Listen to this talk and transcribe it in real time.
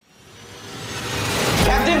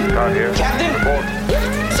Start here. Captain! Report.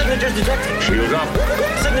 Signatures detected. Shields up.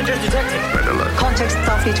 Signatures detected. Red alert. Context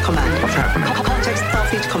Starfleet Command. What's happening? Context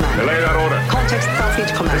Starfleet Command. Delay that order. Context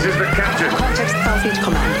Starfleet Command. This is the captain. Context Starfleet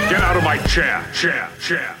Command. Get out of my chair. Chair.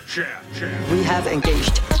 We have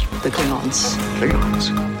engaged the Klingons.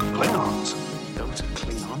 Klingons. Those are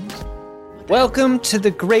Klingons? Welcome to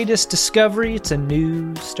The Greatest Discovery. It's a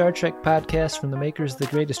new Star Trek podcast from the makers of The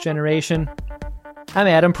Greatest Generation. I'm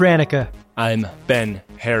Adam Pranica. I'm Ben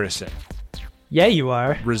Harrison. Yeah, you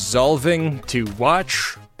are. Resolving to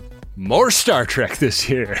watch more Star Trek this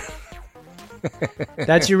year.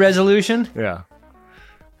 That's your resolution? Yeah.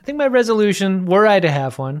 I think my resolution, were I to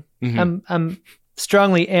have one, I'm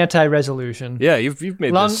strongly anti-resolution. Yeah, you've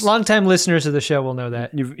made this. Long-time listeners of the show will know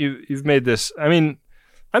that. You've made this. I mean,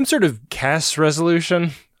 I'm sort of Cass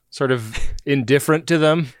resolution, sort of indifferent to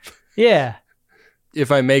them. Yeah. If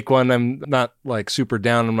I make one, I'm not like super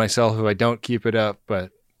down on myself if I don't keep it up,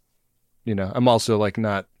 but you know, I'm also like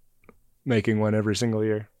not making one every single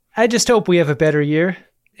year. I just hope we have a better year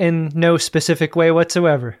in no specific way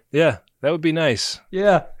whatsoever. Yeah, that would be nice.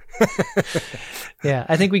 Yeah. Yeah,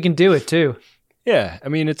 I think we can do it too. Yeah, I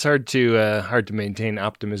mean, it's hard to maintain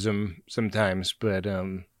optimism sometimes, but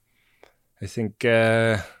I think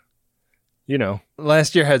you know,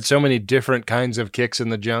 last year had so many different kinds of kicks in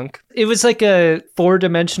the junk. It was like a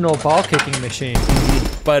 4-dimensional ball kicking machine.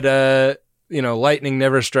 But you know, lightning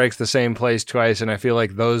never strikes the same place twice, and I feel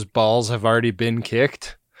like those balls have already been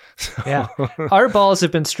kicked. Yeah. Our balls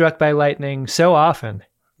have been struck by lightning so often.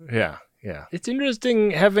 Yeah. It's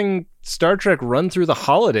interesting having Star Trek run through the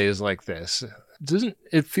holidays like this. Doesn't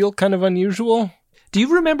it feel kind of unusual? Do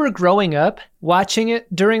you remember growing up watching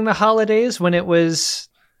it during the holidays when it was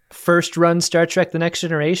first run Star Trek The Next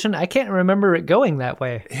Generation? I can't remember it going that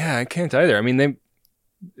way. Yeah, I can't either. I mean,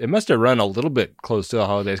 it must have run a little bit close to the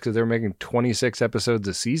holidays because they were making 26 episodes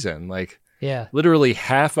a season. Like, yeah, literally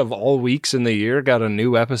half of all weeks in the year got a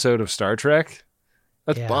new episode of Star Trek.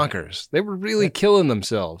 That's Yeah. bonkers. They were really killing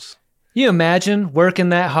themselves. You imagine working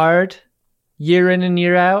that hard year in and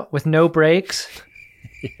year out with no breaks?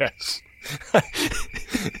 Yes.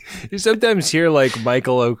 You sometimes hear like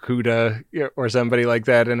Michael Okuda or somebody like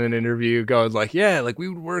that in an interview going like, yeah, like we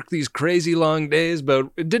would work these crazy long days,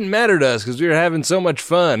 but it didn't matter to us because we were having so much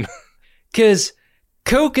fun. Because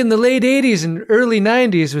Coke in the late 80s and early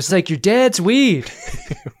 90s was like your dad's weed.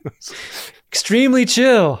 Extremely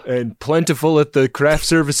chill. And plentiful at the craft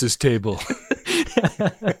services table.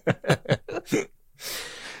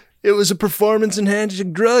 It was a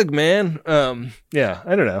performance-enhancing drug, man. Yeah,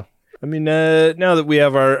 I don't know. I mean, now that we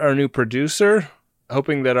have our new producer,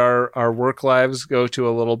 hoping that our work lives go to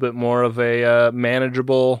a little bit more of a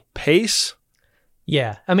manageable pace.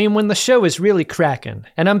 Yeah, I mean, when the show is really cracking,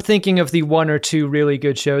 and I'm thinking of the 1 or 2 really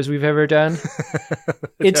good shows we've ever done,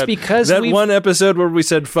 it's because that one episode where we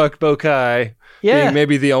said fuck Bokai being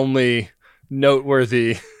maybe the only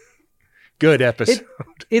noteworthy good episode.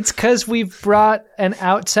 It's because we've brought an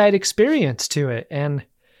outside experience to it, and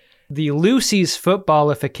the Lucy's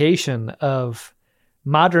footballification of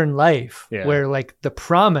modern life, where like the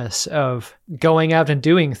promise of going out and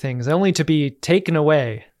doing things only to be taken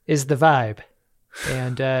away is the vibe.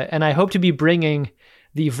 And I hope to be bringing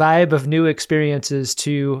the vibe of new experiences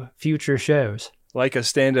to future shows. Like a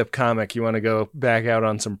stand-up comic, you want to go back out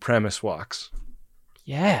on some premise walks.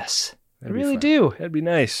 Yes, I really fun. do. That'd be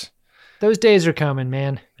nice. Those days are coming,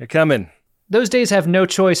 man. They're coming. Those days have no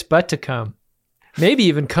choice but to come. Maybe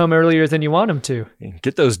even come earlier than you want them to.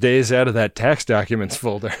 Get those days out of that tax documents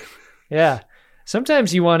folder. Yeah.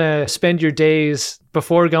 Sometimes you want to spend your days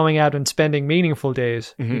before going out and spending meaningful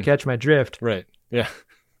days. You catch my drift. Right. Yeah.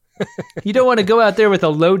 You don't want to go out there with a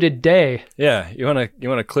loaded day. Yeah. You want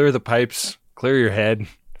to clear the pipes, clear your head.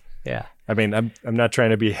 Yeah. I mean, I'm not trying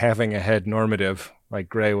to be having a head normative like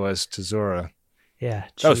Gray was to Zora. Yeah.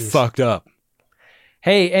 That was fucked up.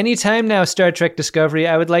 Hey, anytime now, Star Trek Discovery,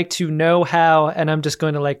 I would like to know how, and I'm just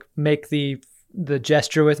going to like make the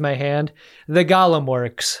gesture with my hand, the Gollum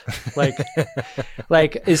works. Like,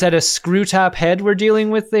 is that a screw top head we're dealing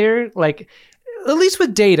with there? Like, at least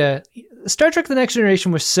with Data, Star Trek The Next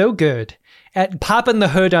Generation was so good at popping the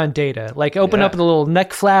hood on Data. Like, open up the little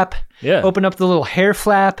neck flap, open up the little hair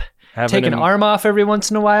flap, take an arm off every once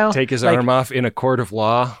in a while. Take his arm off in a court of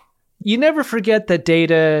law. You never forget that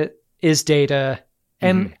Data is Data.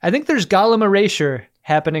 And I think there's Gollum erasure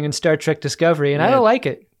happening in Star Trek Discovery, and I don't like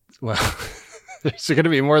it. Well, there's going to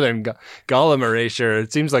be more than Gollum erasure.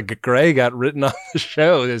 It seems like Gray got written off the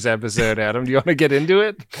show this episode, Adam. Do you want to get into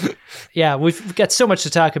it? Yeah, we've got so much to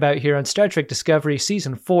talk about here on Star Trek Discovery,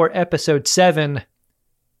 Season 4, Episode 7.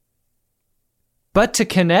 But to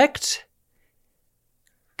connect?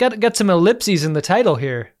 Got some ellipses in the title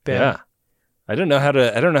here, Ben. Yeah. I don't know how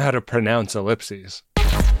to pronounce ellipses.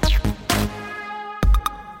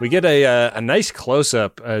 We get a nice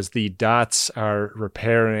close-up as the dots are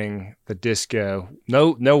repairing the disco.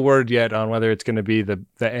 No word yet on whether it's going to be the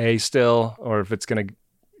A still or if it's going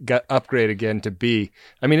to upgrade again to B.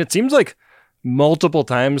 I mean, it seems like multiple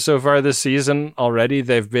times so far this season already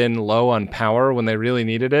they've been low on power when they really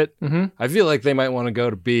needed it. Mm-hmm. I feel like they might want to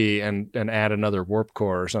go to B and add another warp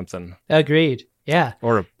core or something. Agreed. Yeah.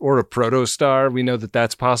 Or a protostar. We know that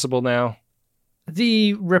that's possible now.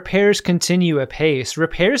 The repairs continue apace.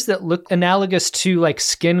 Repairs that look analogous to like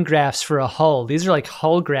skin grafts for a hull. These are like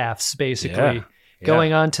hull grafts, basically,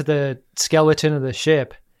 going onto the skeleton of the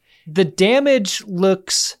ship. The damage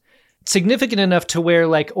looks significant enough to where,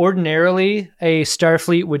 like, ordinarily a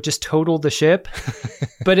Starfleet would just total the ship.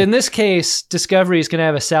 But in this case, Discovery is going to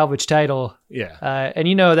have a salvage title. Yeah.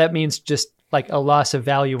 And that means just like a loss of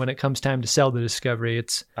value when it comes time to sell the Discovery.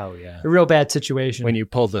 It's a real bad situation. When you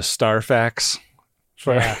pull the Starfax.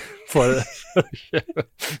 For the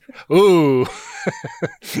ooh,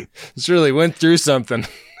 this really went through something.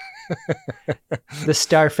 The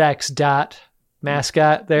Starfax dot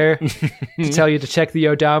mascot there to tell you to check the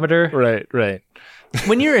odometer. Right.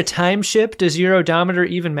 When you're a time ship, does your odometer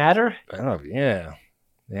even matter? Oh yeah.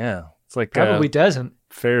 It's like probably doesn't.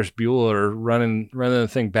 Ferris Bueller running the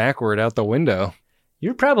thing backward out the window.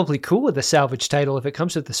 You're probably cool with the salvage title if it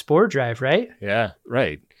comes with the spore drive, right? Yeah,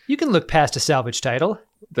 right. You can look past a salvage title.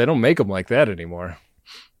 They don't make them like that anymore.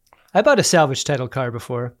 I bought a salvage title car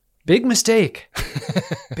before. Big mistake.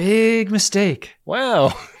 Big mistake.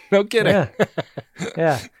 Wow. No kidding.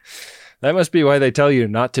 Yeah. That must be why they tell you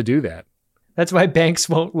not to do that. That's why banks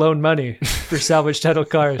won't loan money for salvage title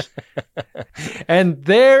cars. And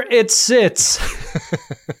there it sits.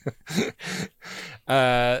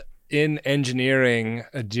 In engineering,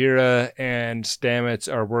 Adira and Stamets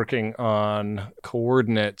are working on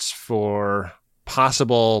coordinates for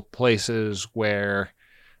possible places where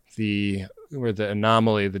the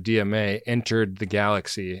anomaly, the DMA, entered the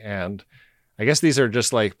galaxy. And I guess these are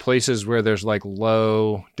just like places where there's like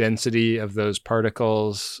low density of those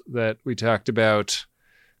particles that we talked about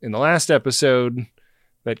in the last episode.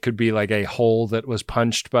 That could be like a hole that was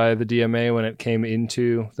punched by the DMA when it came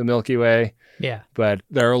into the Milky Way. Yeah. But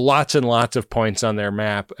there are lots and lots of points on their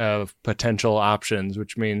map of potential options,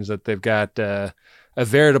 which means that they've got a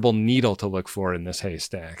veritable needle to look for in this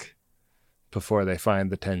haystack before they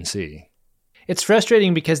find the 10C. It's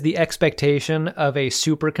frustrating because the expectation of a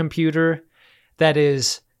supercomputer that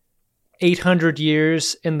is 800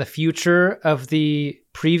 years in the future of the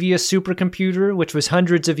previous supercomputer, which was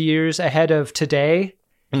hundreds of years ahead of today,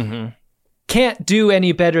 can't do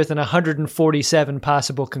any better than 147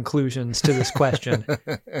 possible conclusions to this question.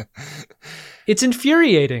 It's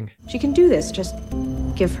infuriating. She can do this. Just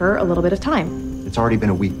give her a little bit of time. It's already been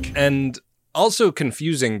a week. And also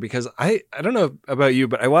confusing because I don't know about you,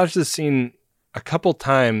 but I watched this scene a couple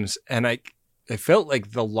times and I felt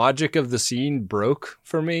like the logic of the scene broke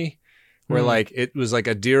for me. Where like it was like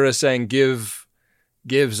Adira saying give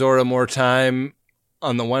Zora more time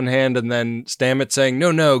on the one hand, and then Stamets saying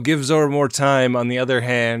no, give Zora more time on the other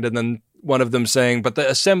hand, and then one of them saying, but the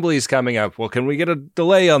assembly's coming up. Well, can we get a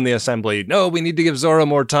delay on the assembly? No, we need to give Zora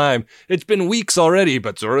more time. It's been weeks already,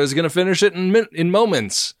 but Zora's going to finish it in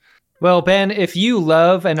moments. Well, Ben, if you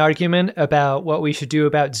love an argument about what we should do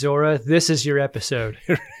about Zora, this is your episode.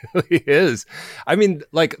 It really is. I mean,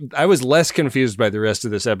 like, I was less confused by the rest of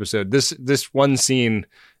this episode. This one scene,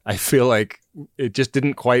 I feel like it just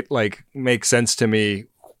didn't quite, like, make sense to me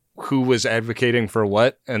who was advocating for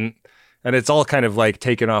what. And it's all kind of, like,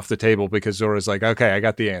 taken off the table because Zora's like, okay, I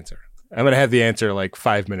got the answer. I'm going to have the answer, like,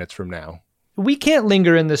 5 minutes from now. We can't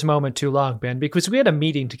linger in this moment too long, Ben, because we had a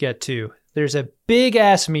meeting to get to. There's a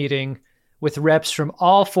big-ass meeting with reps from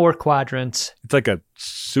all 4 quadrants. It's like a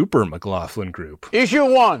super McLaughlin group. Issue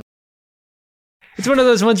 1. It's one of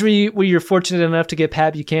those ones where you're fortunate enough to get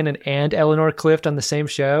Pat Buchanan and Eleanor Clift on the same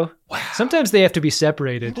show. Wow. Sometimes they have to be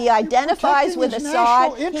separated. He identifies with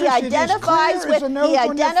Assad. He identifies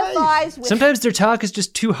with... Sometimes their talk is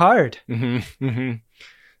just too hard.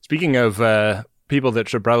 Speaking of... people that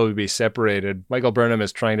should probably be separated. Michael Burnham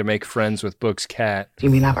is trying to make friends with Book's cat. You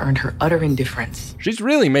mean I've earned her utter indifference? She's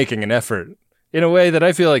really making an effort in a way that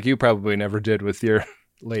I feel like you probably never did with your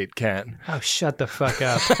late cat. Oh, shut the fuck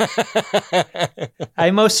up.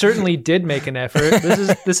 I most certainly did make an effort.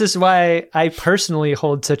 This is why I personally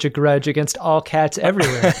hold such a grudge against all cats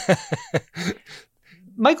everywhere.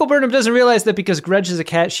 Michael Burnham doesn't realize that because Grudge is a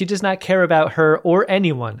cat, she does not care about her or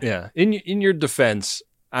anyone. Yeah. In your defense,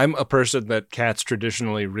 I'm a person that cats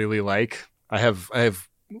traditionally really like. I have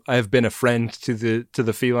I've been a friend to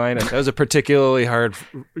the feline, and that was a particularly hard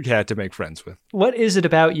cat to make friends with. What is it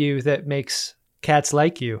about you that makes cats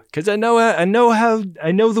like you? Because I know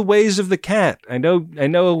the ways of the cat. I know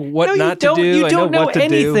what not to do. You don't know what to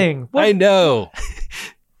anything. do. I know.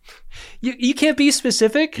 You can't be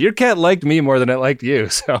specific. Your cat liked me more than it liked you,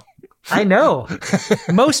 so. I know.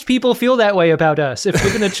 Most people feel that way about us if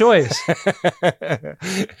given a choice.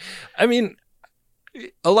 I mean,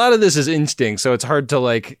 a lot of this is instinct, so it's hard to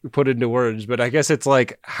like put into words, but I guess it's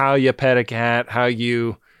like how you pet a cat, how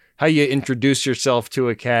you introduce yourself to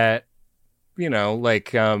a cat,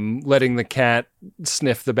 like letting the cat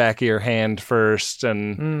sniff the back of your hand first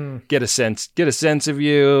and get a sense of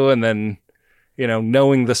you, and then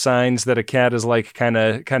knowing the signs that a cat is like kind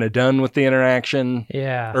of done with the interaction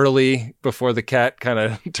early before the cat kind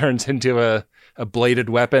of turns into a bladed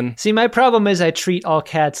weapon. See, my problem is I treat all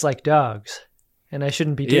cats like dogs, and I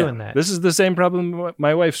shouldn't be doing that. This is the same problem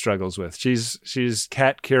my wife struggles with. She's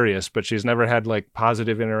cat curious, but she's never had like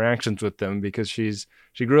positive interactions with them because she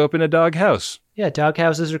grew up in a dog house. Yeah, dog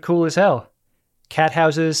houses are cool as hell. Cat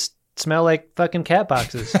houses smell like fucking cat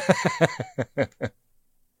boxes.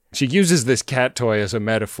 She uses this cat toy as a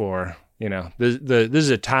metaphor. This is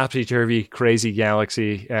a topsy-turvy, crazy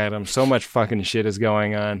galaxy, Adam. So much fucking shit is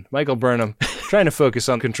going on. Michael Burnham trying to focus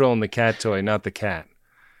on controlling the cat toy, not the cat.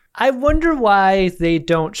 I wonder why they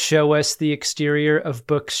don't show us the exterior of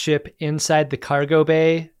Book's ship inside the cargo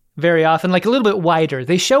bay very often, like a little bit wider.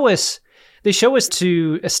 They show us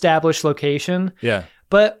to establish location. Yeah.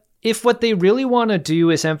 But if what they really want to do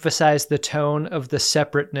is emphasize the tone of the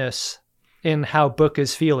separateness in how Book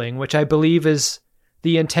is feeling, which I believe is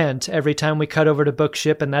the intent every time we cut over to Book's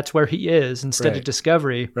ship and that's where he is instead of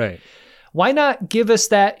Discovery. Right. Why not give us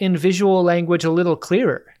that in visual language a little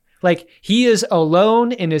clearer? Like, he is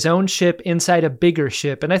alone in his own ship inside a bigger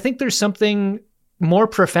ship. And I think there's something more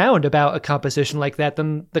profound about a composition like that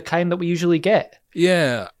than the kind that we usually get.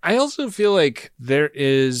 Yeah. I also feel like there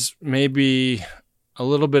is maybe a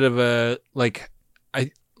little bit of a,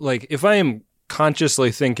 if I am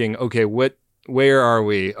consciously thinking, okay, where are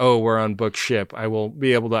we? Oh, we're on Book's ship. I will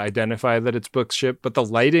be able to identify that it's Book's ship, but the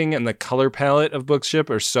lighting and the color palette of Book's ship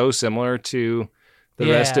are so similar to the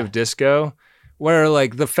rest of Disco, where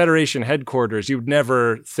like the Federation headquarters, you'd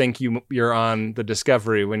never think you're on the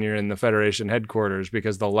Discovery when you're in the Federation headquarters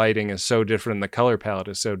because the lighting is so different, the color palette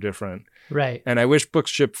is so different. Right. And I wish Book's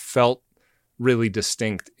ship felt really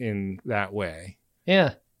distinct in that way.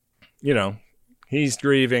 Yeah. He's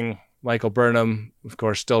grieving. Michael Burnham, of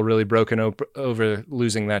course, still really broken over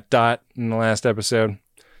losing that dot in the last episode.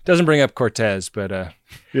 Doesn't bring up Cortez, but,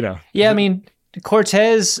 Yeah, I mean,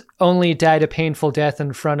 Cortez only died a painful death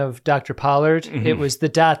in front of Dr. Pollard. Mm-hmm. It was the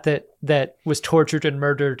dot that was tortured and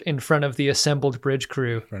murdered in front of the assembled bridge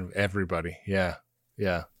crew. In front of everybody, yeah.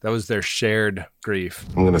 Yeah, that was their shared grief.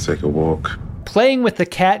 I'm going to take a walk. Playing with the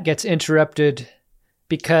cat gets interrupted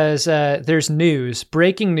because there's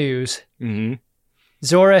breaking news. Mm-hmm.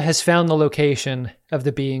 Zora has found the location of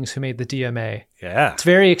the beings who made the DMA. Yeah. It's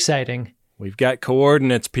very exciting. We've got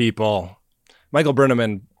coordinates, people. Michael Burnham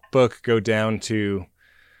and Book go down to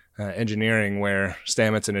engineering where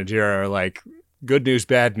Stamets and Ajira are like, good news,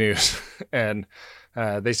 bad news. And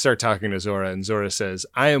they start talking to Zora, and Zora says,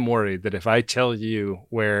 I am worried that if I tell you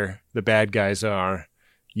where the bad guys are,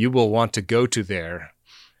 you will want to go to there.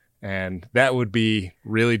 And that would be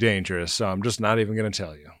really dangerous, so I'm just not even going to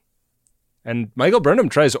tell you. And Michael Burnham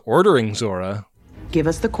tries ordering Zora. Give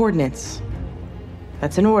us the coordinates.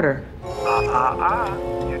 That's an order.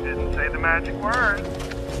 You didn't say the magic word.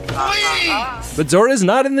 But Zora's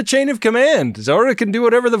not in the chain of command. Zora can do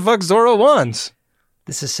whatever the fuck Zora wants.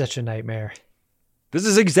 This is such a nightmare. This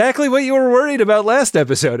is exactly what you were worried about last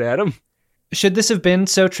episode, Adam. Should this have been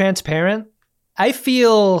so transparent? I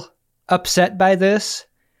feel upset by this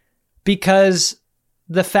because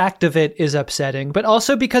the fact of it is upsetting, but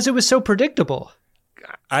also because it was so predictable.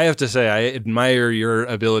 I have to say, I admire your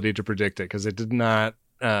ability to predict it because it did not.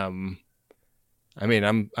 I'm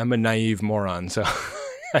a naive moron, so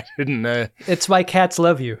I didn't. It's why cats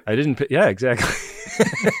love you. I didn't. Yeah, exactly.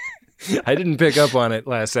 I didn't pick up on it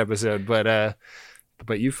last episode, but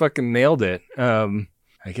you fucking nailed it.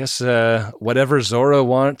 I guess whatever Zora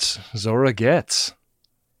wants, Zora gets.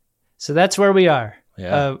 So that's where we are.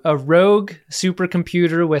 Yeah. A rogue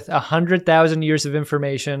supercomputer with 100,000 years of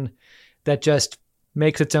information that just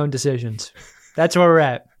makes its own decisions. That's where we're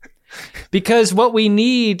at. Because what we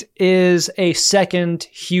need is a second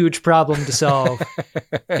huge problem to solve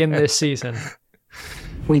in this season.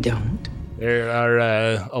 We don't. There are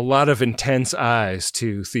a lot of intense eyes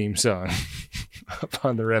to theme song.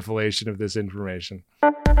 upon the revelation of this information.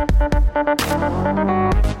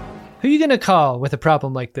 Who are you going to call with a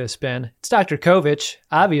problem like this, Ben? It's Dr. Kovich,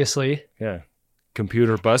 obviously. Yeah.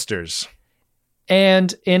 Computer busters.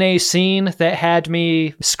 And in a scene that had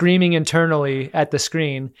me screaming internally at the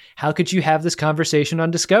screen, how could you have this conversation on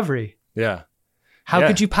Discovery? Yeah. How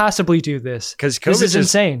could you possibly do this? Because this is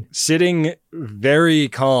insane. Sitting very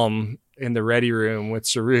calm in the ready room with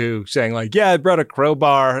Saru saying like, yeah, I brought a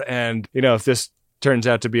crowbar and, if this turns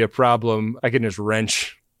out to be a problem, I can just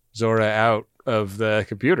wrench Zora out of the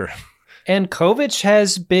computer. And Kovich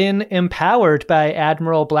has been empowered by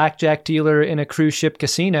Admiral Blackjack Dealer in a cruise ship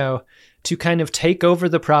casino to kind of take over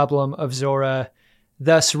the problem of Zora,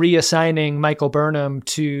 thus reassigning Michael Burnham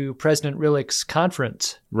to President Rillick's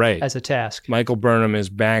conference as a task. Michael Burnham is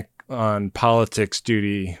back on politics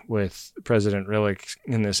duty with President Rillick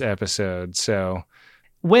in this episode, so...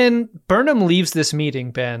 When Burnham leaves this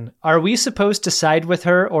meeting, Ben, are we supposed to side with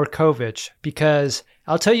her or Kovich? Because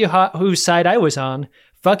I'll tell you whose side I was on.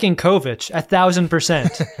 Fucking Kovich,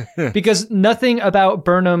 1,000%. Because nothing about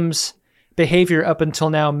Burnham's behavior up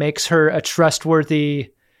until now makes her a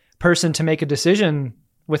trustworthy person to make a decision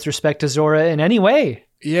with respect to Zora in any way.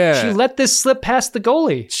 Yeah. She let this slip past the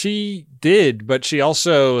goalie. She did, but she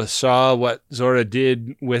also saw what Zora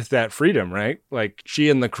did with that freedom, right? Like,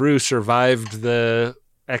 she and the crew survived the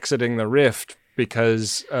exiting the rift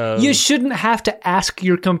because you shouldn't have to ask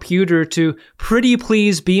your computer to pretty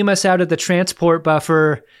please beam us out of the transport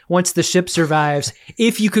buffer once the ship survives.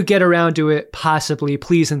 If you could get around to it, possibly,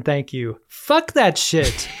 please and thank you. Fuck that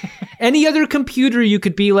shit. Any other computer you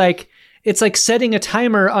could be like, it's like setting a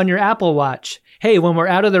timer on your Apple Watch. Hey, when we're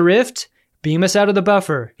out of the rift, beam us out of the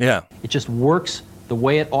buffer. Yeah. It just works the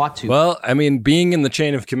way it ought to. Well, I mean, being in the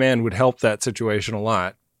chain of command would help that situation a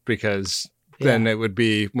lot because... then it would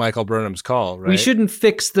be Michael Burnham's call, right? We shouldn't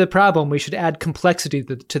fix the problem. We should add complexity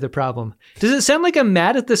to the problem. Does it sound like I'm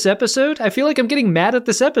mad at this episode? I feel like I'm getting mad at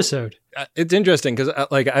this episode. It's interesting because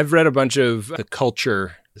I've read a bunch of the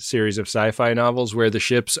Culture series of sci-fi novels where the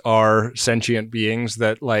ships are sentient beings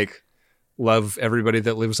that love everybody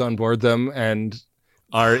that lives on board them and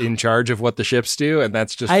are in charge of what the ships do, and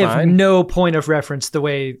that's just fine. I have no point of reference the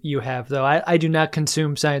way you have, though. I do not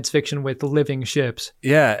consume science fiction with living ships.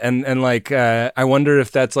 Yeah, and I wonder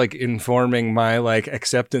if that's informing my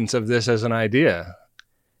acceptance of this as an idea.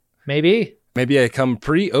 Maybe I come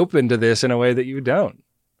pretty open to this in a way that you don't.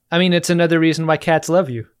 I mean, it's another reason why cats love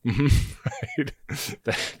you. Right.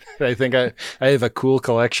 I think I have a cool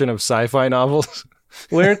collection of sci-fi novels.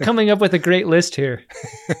 We're coming up with a great list here.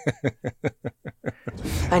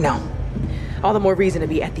 I know. All the more reason to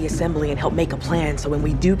be at the assembly and help make a plan so when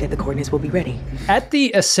we do get the coordinates, we'll be ready. At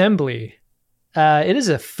the assembly, it is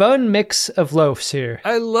a fun mix of loafs here.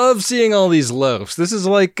 I love seeing all these loafs. This is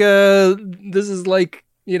like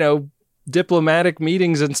diplomatic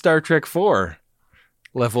meetings in Star Trek 4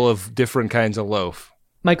 level of different kinds of loaf.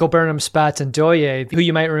 Michael Burnham spots Ndoye, who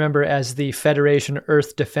you might remember as the Federation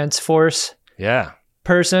Earth Defense Force. Yeah.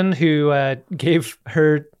 Person who gave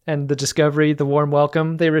her and the Discovery the warm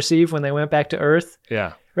welcome they received when they went back to Earth.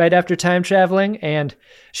 Yeah. Right after time traveling. And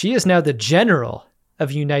she is now the general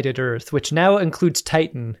of United Earth, which now includes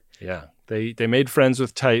Titan. Yeah. They made friends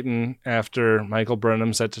with Titan after Michael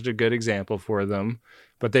Burnham set such a good example for them,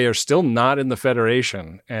 but they are still not in the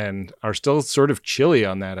Federation and are still sort of chilly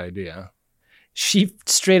on that idea. She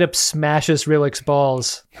straight up smashes Rillick's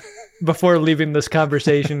balls before leaving this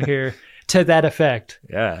conversation here. To that effect.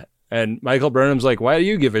 Yeah. And Michael Burnham's like, why do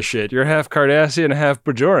you give a shit? You're half Cardassian, half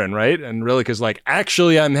Bajoran, right? And Rillick is like,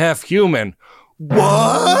 actually, I'm half human.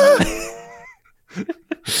 What?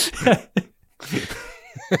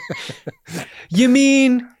 You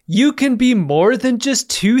mean you can be more than just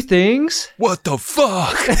two things? What the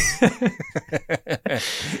fuck?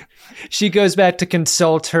 She goes back to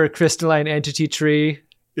consult her crystalline entity tree.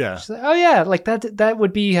 Yeah. She's like, oh yeah, that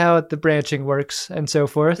would be how the branching works and so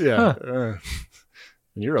forth. Yeah. Huh.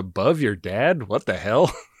 You're above your dad? What the hell?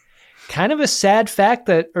 Kind of a sad fact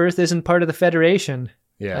that Earth isn't part of the Federation.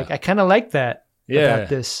 Yeah. I kind of like that about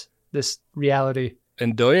this reality.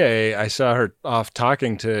 And Ndoye, I saw her off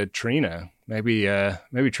talking to Trina. Maybe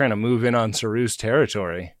trying to move in on Saru's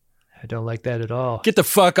territory. I don't like that at all. Get the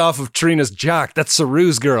fuck off of Trina's jock. That's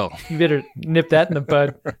Saru's girl. You better nip that in the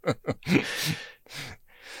bud.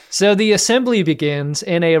 So the assembly begins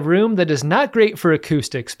in a room that is not great for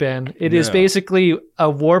acoustics, Ben. It is basically a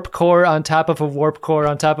warp core on top of a warp core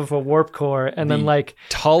on top of a warp core, and then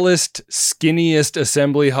tallest, skinniest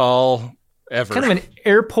assembly hall ever. Kind of an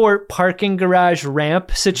airport parking garage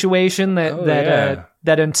ramp situation that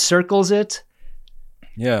encircles it.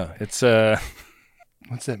 Yeah, it's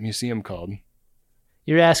what's that museum called?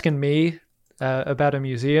 You're asking me about a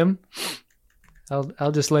museum?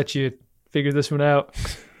 I'll just let you figure this one out.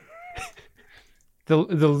 The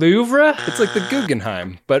Louvre? It's like the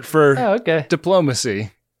Guggenheim, but for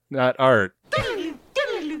diplomacy, not art.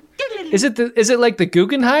 Is it like the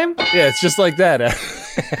Guggenheim? Yeah, it's just like that.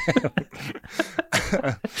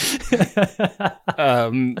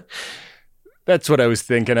 That's what I was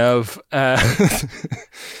thinking of.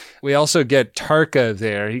 We also get Tarka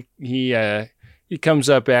there. He comes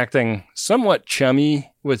up acting somewhat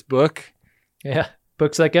chummy with Book. Yeah.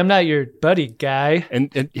 Book's like, I'm not your buddy, guy.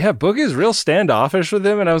 And yeah, Book is real standoffish with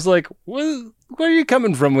him. And I was like, where are you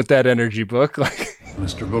coming from with that energy, Book? Like,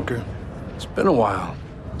 Mr. Booker, it's been a while.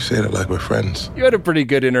 Say it like we're friends. You had a pretty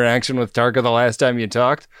good interaction with Tarka the last time you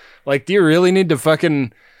talked. Like, do you really need to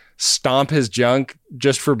fucking stomp his junk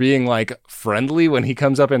just for being, like, friendly when he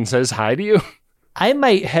comes up and says hi to you? I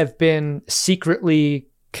might have been secretly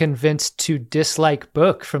convinced to dislike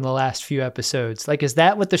Book from the last few episodes. Like, is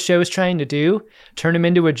that what the show's trying to do? Turn him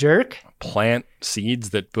into a jerk? Plant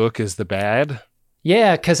seeds that Book is the bad?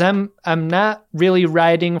 Yeah, because I'm not really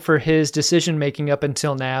riding for his decision-making up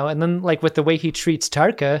until now. And then, like, with the way he treats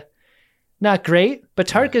Tarka, not great. But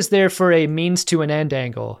Tarka's there for a means to an end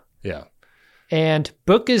angle. Yeah. And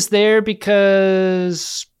Book is there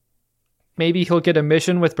because maybe he'll get a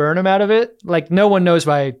mission with Burnham out of it. Like, no one knows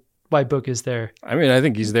why Book is there. I mean, I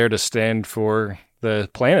think he's there to stand for the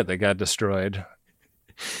planet that got destroyed.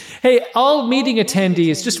 Hey, all meeting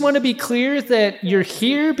attendees, just want to be clear that you're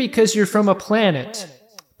here because you're from a planet.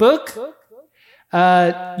 Book,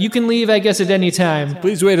 you can leave, I guess, at any time.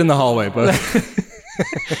 Please wait in the hallway, Book.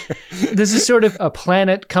 This is sort of a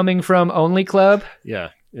planet coming from only club. Yeah.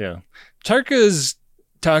 Tarka's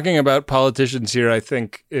talking about politicians here, I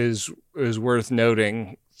think, is worth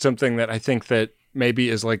noting. Something that I think that maybe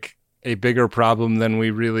is like a bigger problem than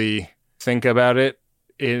we really think about it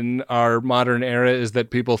in our modern era, is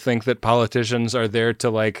that people think that politicians are there to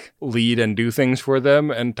like lead and do things for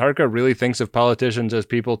them. And Tarka really thinks of politicians as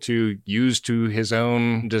people to use to his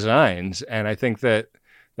own designs. And I think that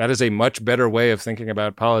is a much better way of thinking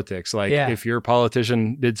about politics. Like, if your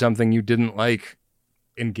politician did something you didn't like,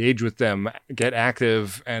 engage with them, get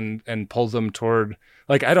active and pull them toward,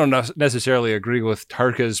 like, I don't necessarily agree with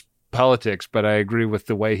Tarka's politics, but I agree with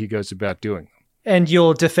the way he goes about doing them. And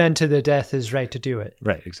you'll defend to the death his right to do it.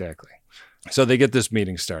 Right, exactly. So they get this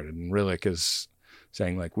meeting started, and Rillick is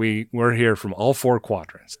saying, like, we're here from all four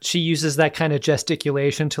quadrants. She uses that kind of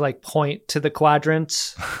gesticulation to, like, point to the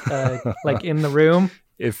quadrants, like, in the room.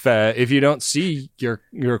 If you don't see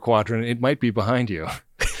your quadrant, it might be behind you.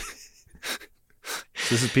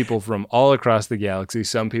 This is people from all across the galaxy.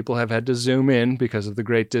 Some people have had to zoom in because of the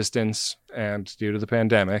great distance and due to the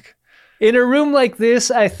pandemic. In a room like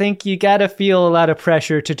this, I think you got to feel a lot of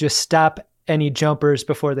pressure to just stop any jumpers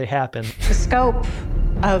before they happen. The scope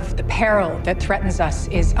of the peril that threatens us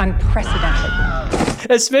is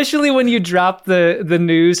unprecedented. Especially when you drop the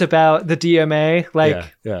news about the DMA.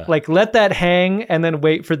 Like, let that hang and then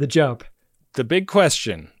wait for the jump. The big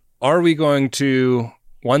question, are we going to,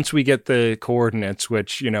 once we get the coordinates,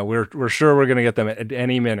 which, we're sure we're going to get them at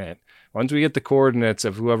any minute. Once we get the coordinates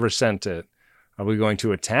of whoever sent it, are we going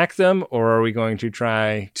to attack them, or are we going to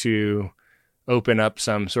try to open up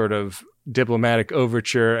some sort of diplomatic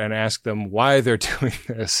overture and ask them why they're doing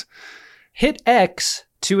this? Hit X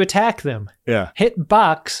to attack them. Yeah. Hit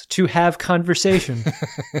box to have conversation.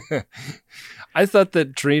 I thought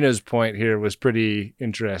that Trina's point here was pretty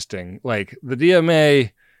interesting. Like, the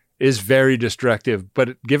DMA is very destructive,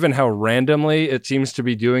 but given how randomly it seems to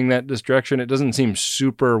be doing that destruction, it doesn't seem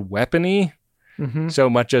super weapony. Mm-hmm. So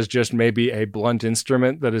much as just maybe a blunt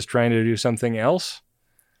instrument that is trying to do something else.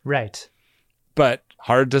 Right. But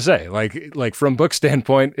hard to say. Like from Book's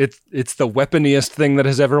standpoint, it's the weaponiest thing that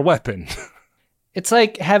has ever weaponed. It's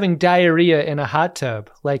like having diarrhea in a hot tub.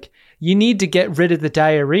 Like, you need to get rid of the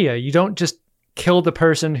diarrhea. You don't just kill the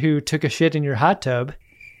person who took a shit in your hot tub.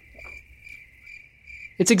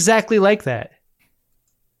 It's exactly like that.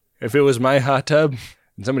 If it was my hot tub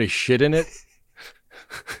and somebody shit in it...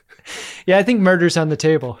 Yeah, I think murder's on the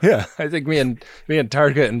table. Yeah, I think me and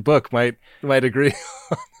Tarka and Book might agree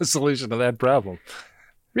on the solution to that problem.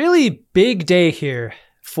 Really big day here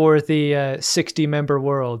for the 60-member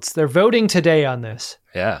worlds. They're voting today on this.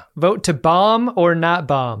 Yeah. Vote to bomb or not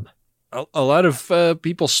bomb. A lot of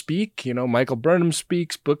people speak. Michael Burnham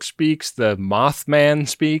speaks, Book speaks, the Mothman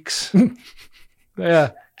speaks.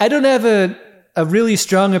 Yeah. I don't have a really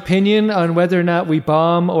strong opinion on whether or not we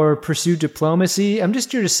bomb or pursue diplomacy. I'm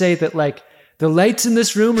just here to say that, like, the lights in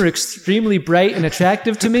this room are extremely bright and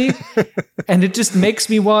attractive to me, and it just makes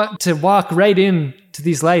me want to walk right in to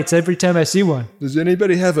these lights every time I see one. Does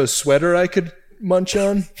anybody have a sweater I could munch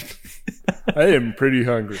on? I am pretty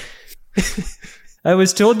hungry. I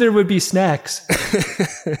was told there would be snacks.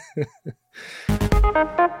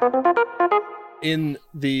 In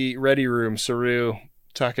the ready room, Saru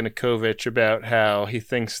talking to Kovic about how he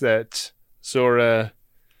thinks that Zora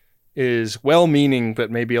is well-meaning, but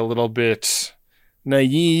maybe a little bit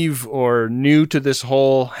naive or new to this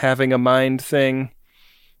whole having a mind thing.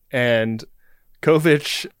 And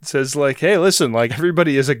Kovic says, like, hey, listen, like,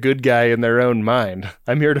 everybody is a good guy in their own mind.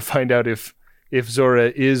 I'm here to find out if Zora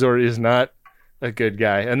is or is not a good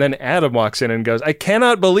guy. And then Adam walks in and goes, I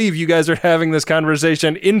cannot believe you guys are having this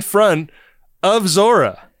conversation in front of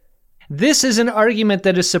Zora. This is an argument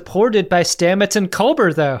that is supported by Stamets and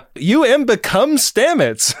Culber, though. becomes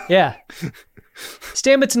Stamets. Yeah.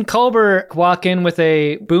 Stamets and Culber walk in with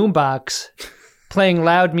a boombox, playing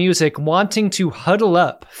loud music, wanting to huddle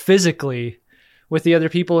up physically with the other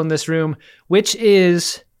people in this room, which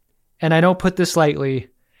is, and I don't put this lightly,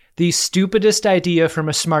 the stupidest idea from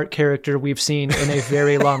a smart character we've seen in a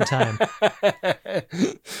very long time.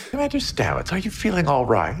 Commander Stamets, are you feeling all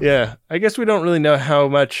right? Yeah, I guess we don't really know how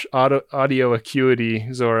much audio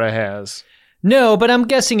acuity Zora has. No, but I'm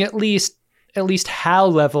guessing at least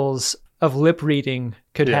HAL levels of lip reading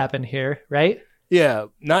could happen here, right? Yeah,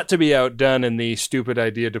 not to be outdone in the stupid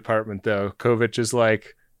idea department, though. Kovic is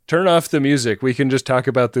like, turn off the music. We can just talk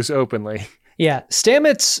about this openly. Yeah,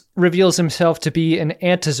 Stamets reveals himself to be an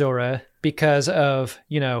Antizora because of,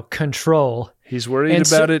 control. He's worried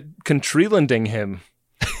about it contrelanding him.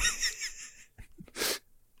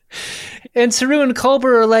 And Saru and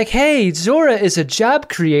Culber are like, hey, Zora is a job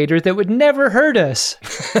creator that would never hurt us.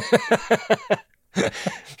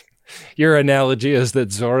 Your analogy is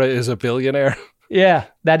that Zora is a billionaire? Yeah,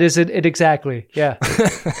 that is it exactly. Yeah.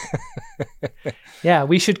 Yeah,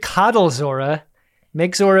 we should coddle Zora,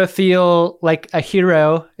 make Zora feel like a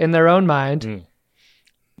hero in their own mind.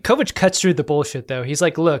 Kovic cuts through the bullshit, though. He's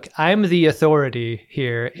like, look, I'm the authority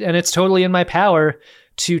here, and it's totally in my power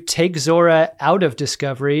to take Zora out of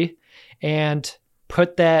Discovery and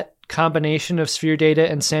put that combination of sphere data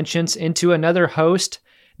and sentience into another host ...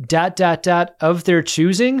 of their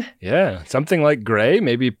choosing. Yeah, something like Gray,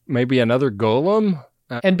 maybe another golem.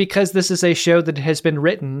 And because this is a show that has been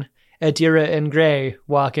written, Adira and Gray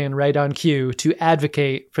walk in right on cue to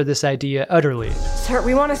advocate for this idea utterly. Sir,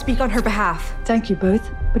 we want to speak on her behalf. Thank you both,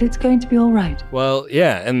 but it's going to be all right. Well,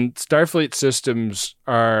 yeah, and Starfleet systems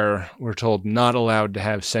are, we're told, not allowed to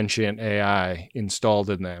have sentient AI installed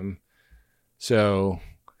in them. So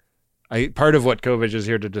part of what Kovic is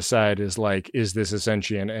here to decide is, like, is this a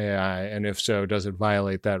sentient AI? And if so, does it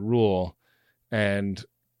violate that rule? And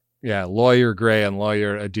yeah, Lawyer Gray and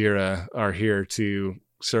Lawyer Adira are here to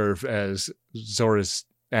serve as Zora's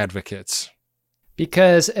advocates.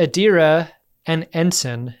 Because Adira, an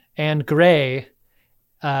ensign, and Gray,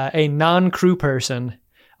 a non-crew person,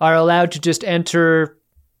 are allowed to just enter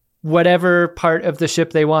whatever part of the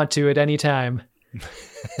ship they want to at any time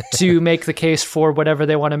to make the case for whatever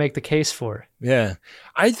they want to make the case for. Yeah.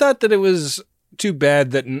 I thought that it was too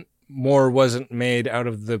bad that more wasn't made out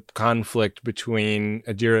of the conflict between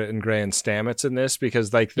Adira and Gray and Stamets in this,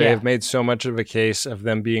 because like they have made so much of a case of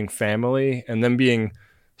them being family, and them being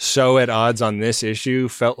so at odds on this issue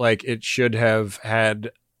felt like it should have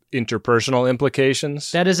had interpersonal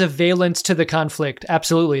implications. That is a valence to the conflict.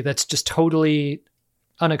 Absolutely. That's just totally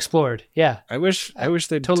unexplored. Yeah. I wish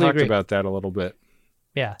they'd totally talked agree about that a little bit.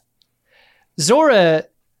 Yeah. Zora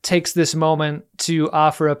takes this moment to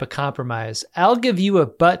offer up a compromise. I'll give you a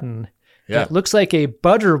button that looks like a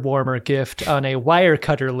butter warmer gift on a wire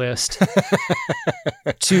cutter list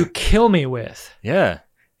to kill me with. Yeah.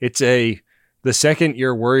 It's the second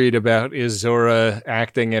you're worried about is Zora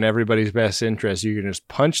acting in everybody's best interest, you can just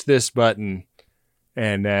punch this button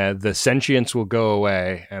and the sentience will go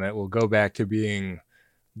away, and it will go back to being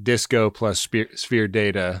disco plus sphere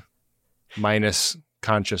data minus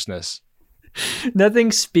consciousness.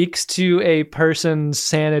 Nothing speaks to a person's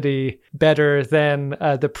sanity better than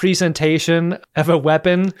the presentation of a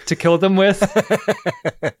weapon to kill them with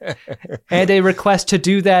and a request to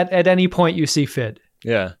do that at any point you see fit.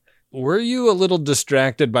 Yeah. Were you a little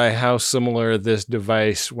distracted by how similar this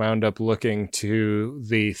device wound up looking to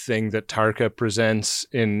the thing that Tarka presents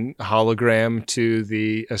in hologram to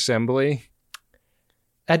the assembly?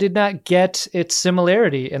 I did not get its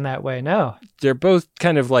similarity in that way, no. They're both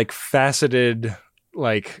kind of like faceted,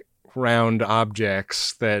 like round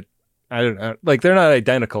objects that, I don't know, like they're not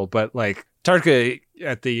identical, but like Tarka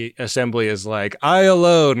at the assembly is like, I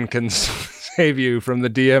alone can save you from the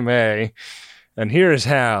DMA. And here's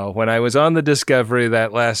how. When I was on the Discovery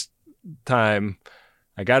that last time,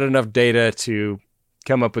 I got enough data to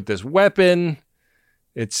come up with this weapon.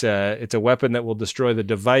 It's a weapon that will destroy the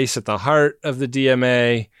device at the heart of the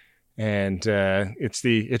DMA. And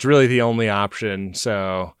it's really the only option.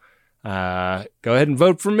 So go ahead and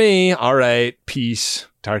vote for me. All right. Peace.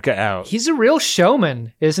 Tarka out. He's a real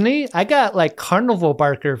showman, isn't he? I got like Carnival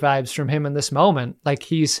Barker vibes from him in this moment. Like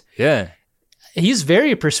he's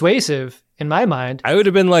very persuasive in my mind. I would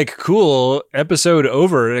have been like, cool, episode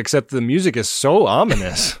over, except the music is so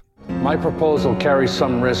ominous. My proposal carries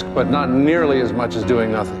some risk, but not nearly as much as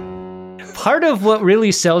doing nothing. Part of what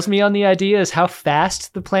really sells me on the idea is how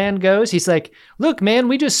fast the plan goes. He's like, look, man,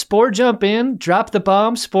 we just spore jump in, drop the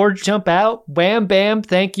bomb, spore jump out, wham, bam,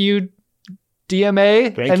 thank you,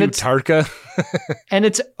 DMA. Thank you, Tarka. And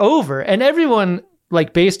it's over. And everyone,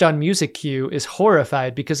 like based on music cue, is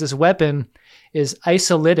horrified because this weapon is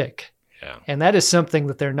isolytic. Yeah. And that is something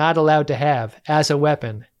that they're not allowed to have as a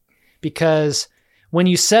weapon. Because when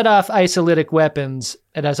you set off isolytic weapons,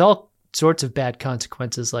 it has all sorts of bad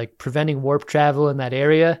consequences, like preventing warp travel in that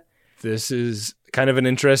area. This is kind of an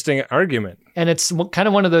interesting argument. And it's kind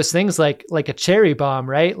of one of those things like a cherry bomb,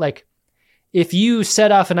 right? Like if you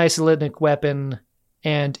set off an isolytic weapon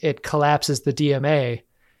and it collapses the DMA,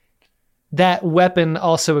 that weapon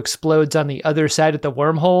also explodes on the other side of the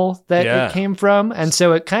wormhole that it came from. And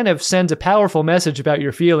so it kind of sends a powerful message about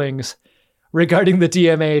your feelings regarding the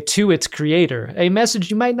DMA to its creator, a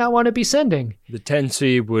message you might not want to be sending. The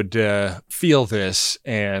 10C would feel this,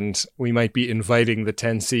 and we might be inviting the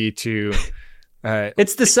 10C to...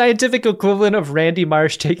 it's the scientific equivalent of Randy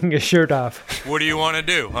Marsh taking his shirt off. What do you want to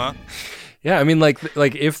do, huh? Yeah, I mean, like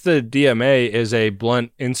if the DMA is a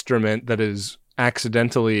blunt instrument that is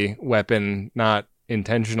accidentally weapon, not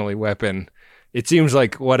intentionally weapon, it seems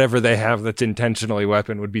like whatever they have that's intentionally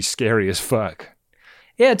weapon would be scary as fuck.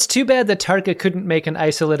 Yeah, it's too bad that Tarka couldn't make an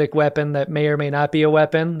isolytic weapon that may or may not be a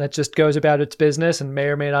weapon that just goes about its business and may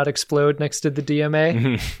or may not explode next to the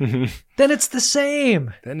DMA. Then it's the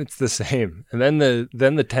same. And then the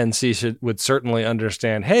 10C would certainly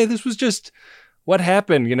understand, hey, this was just what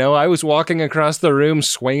happened. You know, I was walking across the room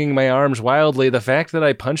swinging my arms wildly. The fact that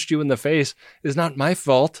I punched you in the face is not my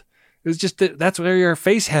fault. It was just that's where your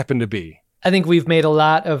face happened to be. I think we've made a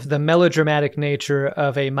lot of the melodramatic nature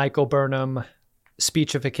of a Michael Burnham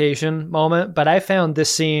speechification moment, but I found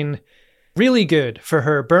this scene really good for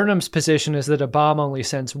her. Burnham's position is that a bomb only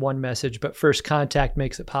sends one message, but first contact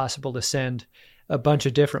makes it possible to send a bunch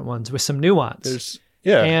of different ones with some nuance.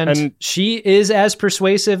 And she is as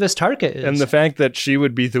persuasive as Tarka is. And the fact that she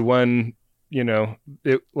would be the one, you know,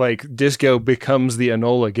 Disco becomes the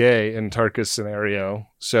Enola Gay in Tarka's scenario.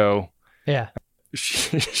 So yeah,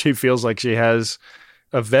 she feels like she has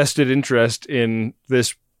a vested interest in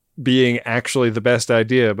this being actually the best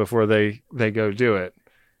idea before they go do it.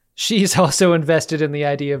 She's also invested in the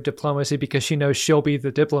idea of diplomacy because she knows she'll be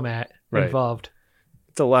the diplomat involved.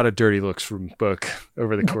 It's a lot of dirty looks from Book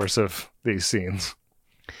over the course of these scenes.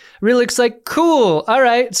 Rilik's like, cool. All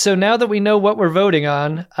right. So now that we know what we're voting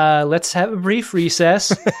on, let's have a brief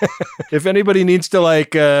recess. If anybody needs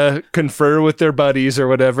to confer with their buddies or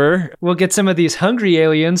whatever, we'll get some of these hungry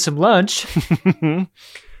aliens some lunch. And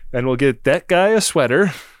we'll get that guy a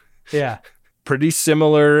sweater. Yeah. Pretty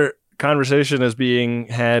similar conversation is being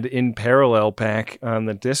had in Parallel Pack on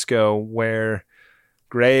the Disco, where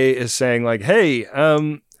Gray is saying like, hey,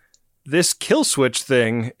 this kill switch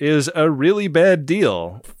thing is a really bad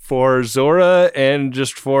deal for Zora and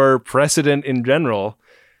just for precedent in general.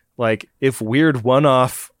 Like, if weird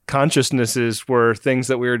one-off consciousnesses were things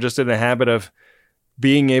that we were just in the habit of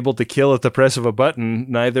being able to kill at the press of a button,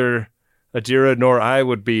 neither Adira nor I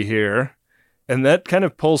would be here. And that kind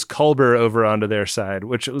of pulls Culber over onto their side,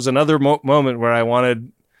 which was another moment where I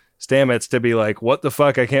wanted Stamets to be like, what the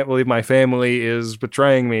fuck? I can't believe my family is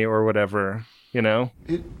betraying me or whatever, you know?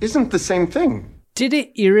 It isn't the same thing. Did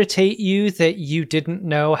it irritate you that you didn't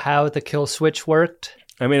know how the kill switch worked?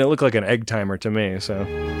 I mean, it looked like an egg timer to me, so.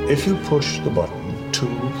 If you push the button, two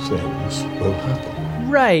things will happen.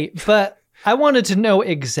 Right, but I wanted to know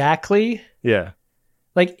exactly. Yeah.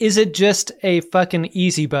 Like, is it just a fucking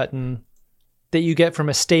easy button that you get from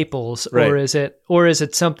a Staples, right, or is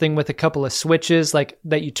it something with a couple of switches, like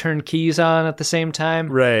that you turn keys on at the same time?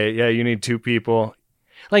 Right. Yeah, you need two people.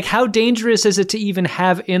 Like, how dangerous is it to even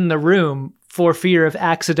have in the room for fear of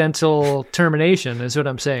accidental termination, is what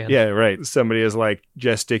I'm saying. Yeah, right. Somebody is like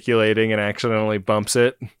gesticulating and accidentally bumps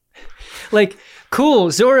it. Like,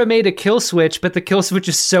 cool, Zora made a kill switch, but the kill switch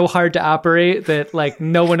is so hard to operate that like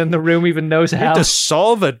no one in the room even knows You how. have to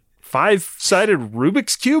solve a 5-sided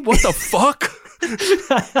Rubik's Cube? What the fuck?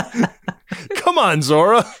 Come on,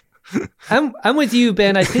 Zora. I'm with you,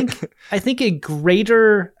 Ben. I think a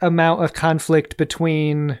greater amount of conflict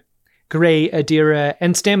between Gray, Adira,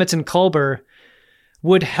 and Stamets and Culber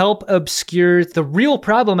would help obscure the real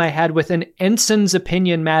problem I had with an ensign's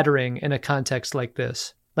opinion mattering in a context like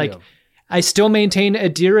this. Like, I still maintain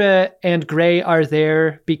Adira and Gray are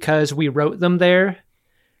there because we wrote them there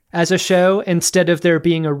as a show, instead of there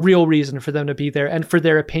being a real reason for them to be there and for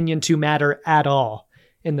their opinion to matter at all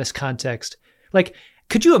in this context. Like,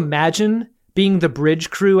 could you imagine being the bridge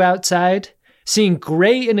crew outside, seeing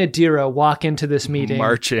Gray and Adira walk into this meeting,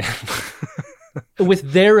 marching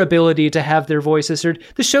with their ability to have their voices heard?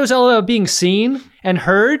 The show's all about being seen and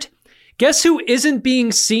heard. Guess who isn't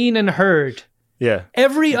being seen and heard? Yeah.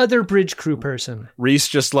 Every other bridge crew person. Reese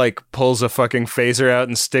just like pulls a fucking phaser out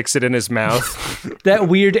and sticks it in his mouth. That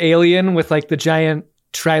weird alien with like the giant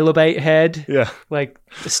trilobite head. Yeah. Like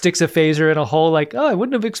sticks a phaser in a hole. Like, oh, I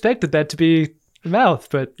wouldn't have expected that to be the mouth,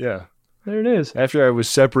 but yeah, there it is. After I was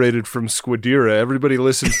separated from Squidira, everybody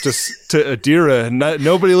listens to Adira and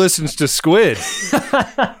nobody listens to Squid.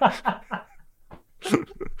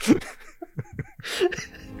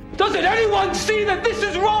 Doesn't anyone see that this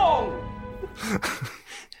is wrong?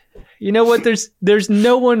 You know what? There's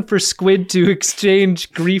no one for Squid to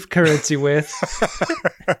exchange grief currency with.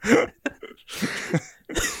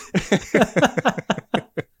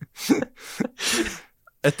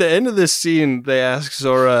 At the end of this scene, they ask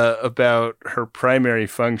Zora about her primary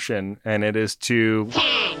function, and it is to...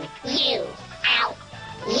 Can you out?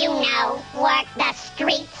 You know what the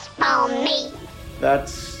streets phone me.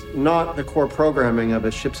 That's not the core programming of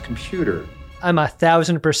a ship's computer. I'm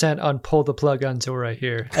 1,000% on pull the plug on Zora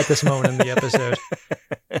here at this moment in the episode.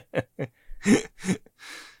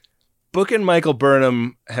 Book and Michael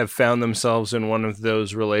Burnham have found themselves in one of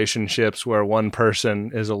those relationships where one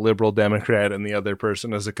person is a liberal Democrat and the other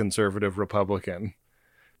person is a conservative Republican.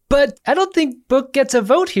 But I don't think Book gets a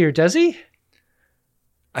vote here, does he?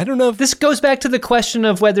 I don't know if this goes back to the question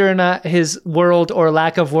of whether or not his world or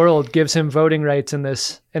lack of world gives him voting rights in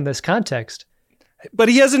this context. But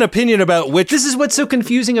he has an opinion about which... This is what's so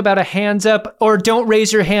confusing about a hands up or don't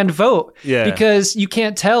raise your hand vote. Yeah. Because you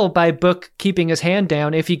can't tell by Book keeping his hand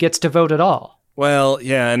down if he gets to vote at all. Well,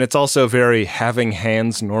 yeah, and it's also very having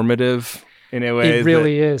hands normative in a way. It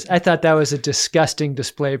really is. I thought that was a disgusting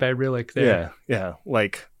display by Rillick there. Yeah.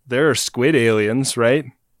 Like, there are squid aliens, right?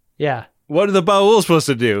 Yeah. What are the Ba'ul supposed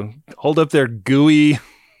to do? Hold up their gooey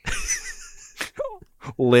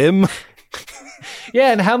limb?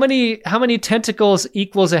 Yeah, and how many tentacles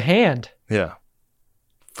equals a hand? Yeah.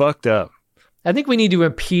 Fucked up. I think we need to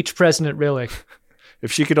impeach President Rillick. If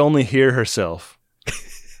she could only hear herself.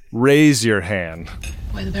 Raise your hand.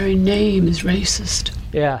 Why, the very name is racist.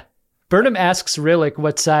 Yeah. Burnham asks Rillick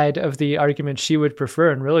what side of the argument she would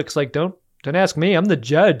prefer, and Rillick's like, don't ask me, I'm the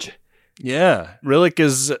judge. Yeah. Rillick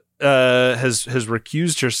has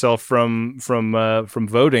recused herself from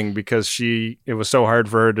voting because it was so hard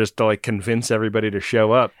for her just to like convince everybody to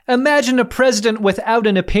show up. Imagine a president without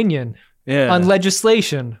an opinion on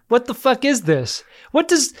legislation. What the fuck is this?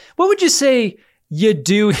 What would you say you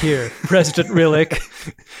do here, President Rillick?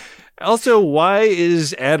 Also, why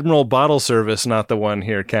is Admiral Bottle Service not the one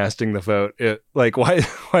here casting the vote?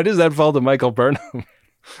 Why does that fall to Michael Burnham?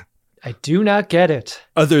 I do not get it.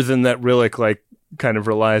 Other than that Rillick kind of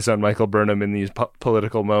relies on Michael Burnham in these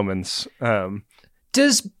political moments.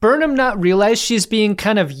 Does Burnham not realize she's being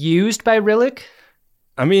kind of used by Rillick?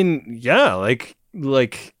 I mean, yeah, like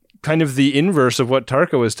kind of the inverse of what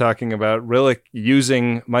Tarka was talking about. Rillick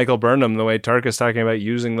using Michael Burnham the way Tarka's talking about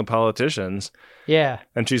using the politicians. Yeah.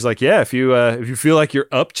 And she's like, yeah, if you feel like you're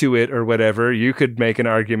up to it or whatever, you could make an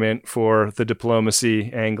argument for the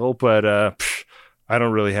diplomacy angle, but I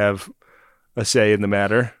don't really have a say in the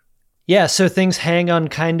matter. Yeah, so things hang on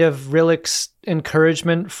kind of Rillick's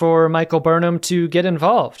encouragement for Michael Burnham to get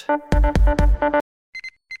involved.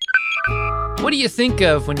 What do you think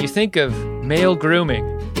of when you think of male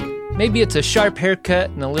grooming? Maybe it's a sharp haircut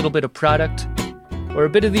and a little bit of product, or a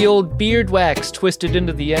bit of the old beard wax twisted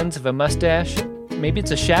into the ends of a mustache. Maybe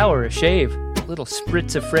it's a shower, a shave, a little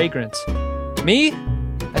spritz of fragrance. Me?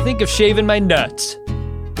 I think of shaving my nuts.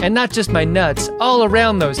 And not just my nuts, all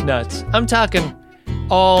around those nuts. I'm talking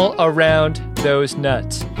all around those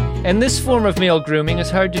nuts. And this form of male grooming is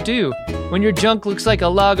hard to do when your junk looks like a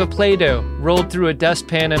log of Play-Doh rolled through a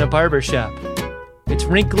dustpan in a barber shop. It's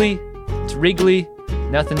wrinkly, it's wriggly,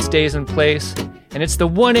 nothing stays in place, and it's the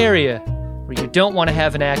one area where you don't want to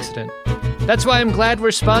have an accident. That's why I'm glad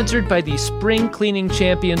we're sponsored by the spring cleaning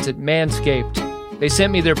champions at Manscaped. They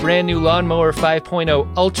sent me their brand new Lawnmower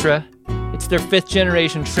 5.0 Ultra. It's their 5th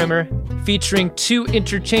generation trimmer, featuring 2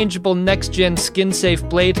 interchangeable next-gen skin-safe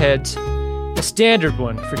blade heads, a standard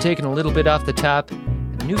one for taking a little bit off the top,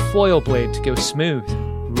 and a new foil blade to go smooth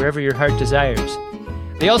wherever your heart desires.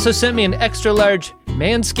 They also sent me an extra-large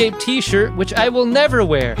Manscaped t-shirt, which I will never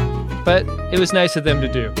wear, but it was nice of them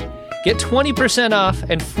to do. Get 20% off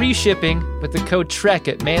and free shipping with the code TREK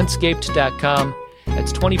at manscaped.com.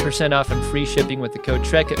 That's 20% off and free shipping with the code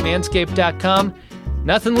TREK at manscaped.com.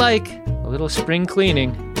 Nothing like a little spring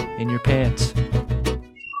cleaning in your pants.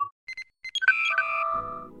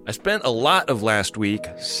 I spent a lot of last week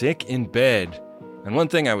sick in bed. And one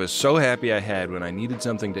thing I was so happy I had when I needed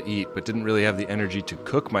something to eat but didn't really have the energy to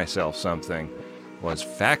cook myself something was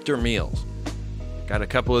Factor meals. Got a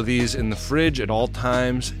couple of these in the fridge at all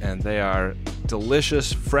times, and they are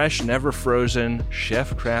delicious, fresh, never frozen,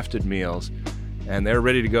 chef-crafted meals. And they're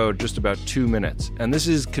ready to go in just about 2 minutes. And this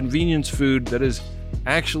is convenience food that is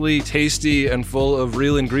actually tasty and full of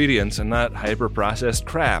real ingredients and not hyper-processed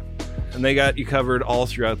crap. And they got you covered all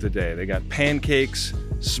throughout the day. They got pancakes,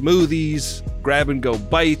 smoothies, grab-and-go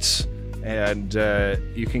bites, and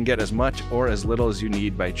you can get as much or as little as you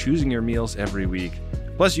need by choosing your meals every week.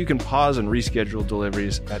 Plus, you can pause and reschedule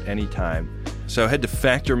deliveries at any time. So head to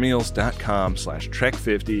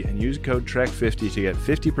factormeals.com/Trek50 and use code Trek50 to get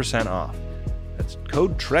 50% off. That's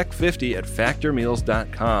code Trek50 at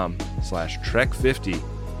factormeals.com/Trek50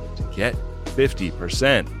 to get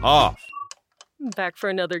 50% off. Back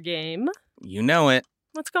for another game. You know it.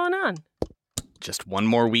 What's going on? Just one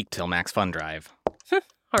more week till Max Fun Drive.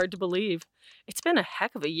 Hard to believe. It's been a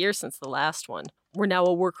heck of a year since the last one. We're now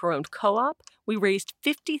a worker-owned co-op. We raised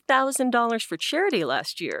 $50,000 for charity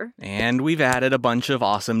last year. And we've added a bunch of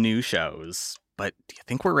awesome new shows. But do you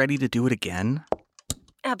think we're ready to do it again?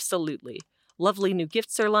 Absolutely. Lovely new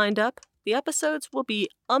gifts are lined up. The episodes will be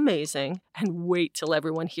amazing. And wait till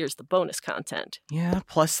everyone hears the bonus content. Yeah,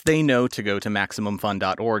 plus they know to go to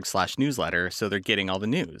MaximumFun.org/newsletter, so they're getting all the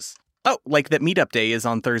news. Oh, like that meetup day is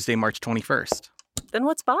on Thursday, March 21st. Then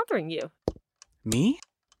what's bothering you? Me?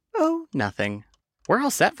 Oh, nothing. We're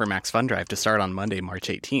all set for Max Fun Drive to start on Monday, March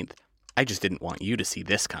 18th. I just didn't want you to see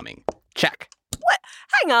this coming. Check. What?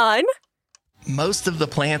 Hang on. Most of the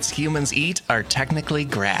plants humans eat are technically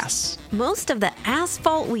grass. Most of the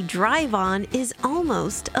asphalt we drive on is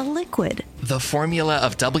almost a liquid. The formula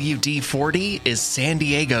of WD-40 is San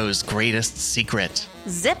Diego's greatest secret.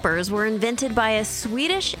 Zippers were invented by a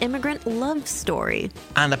Swedish immigrant love story.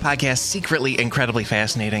 On the podcast Secretly Incredibly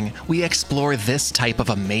Fascinating, we explore this type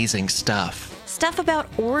of amazing stuff. Stuff about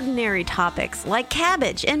ordinary topics like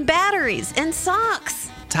cabbage and batteries and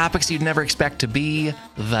socks. Topics you'd never expect to be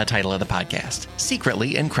the title of the podcast.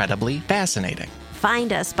 Secretly Incredibly Fascinating.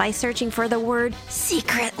 Find us by searching for the word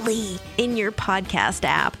secretly in your podcast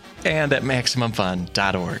app. And at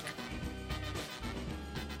MaximumFun.org.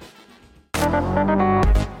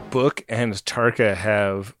 Book and Tarka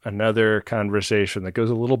have another conversation that goes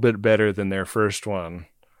a little bit better than their first one,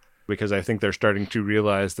 because I think they're starting to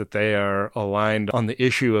realize that they are aligned on the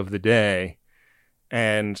issue of the day.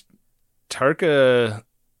 And Tarka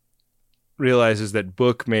realizes that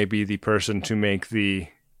Book may be the person to make the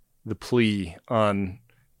plea on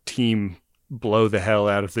team blow the hell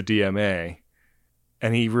out of the DMA.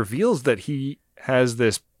 And he reveals that he has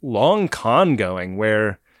this long con going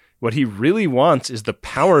where what he really wants is the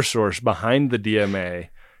power source behind the DMA.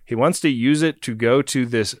 He wants to use it to go to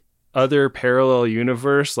this other parallel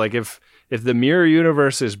universe. Like if the mirror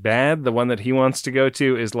universe is bad, the one that he wants to go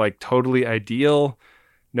to is like totally ideal.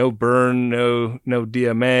 No burn, no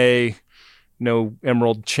DMA, no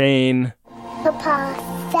emerald chain. Papa,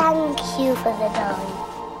 thank you for the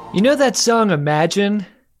doll. You know that song Imagine?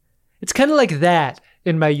 It's kind of like that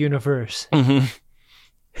in my universe. Mm-hmm.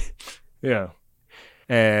 Yeah.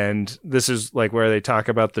 And this is like where they talk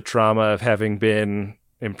about the trauma of having been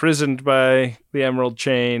imprisoned by the emerald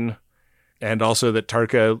chain, and also that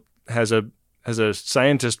Tarka has a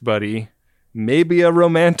scientist buddy, maybe a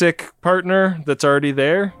romantic partner that's already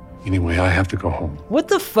there. Anyway, I have to go home. What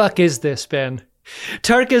the fuck is this, Ben?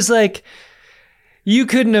 Tarka's like, you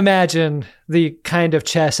couldn't imagine the kind of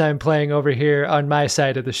chess I'm playing over here on my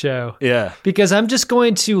side of the show. Yeah. Because I'm just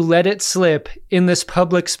going to let it slip in this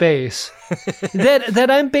public space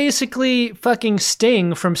that I'm basically fucking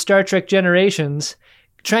Sting from Star Trek Generations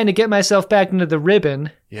trying to get myself back into the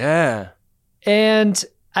ribbon. Yeah. And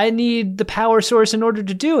I need the power source in order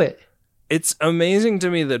to do it. It's amazing to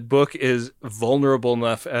me that Book is vulnerable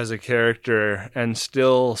enough as a character and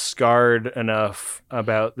still scarred enough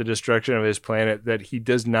about the destruction of his planet that he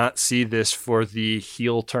does not see this for the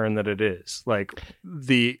heel turn that it is, like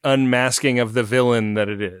the unmasking of the villain that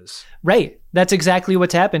it is. Right. That's exactly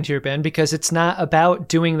what's happened here, Ben, because it's not about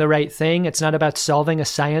doing the right thing. It's not about solving a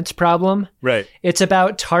science problem. Right. It's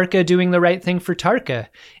about Tarka doing the right thing for Tarka.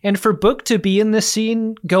 And for Book to be in this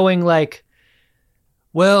scene going like,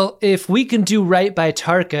 well, if we can do right by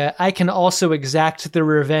Tarka, I can also exact the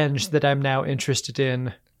revenge that I'm now interested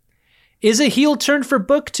in, is a heel turn for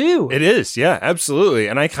Book too. It is, yeah, absolutely.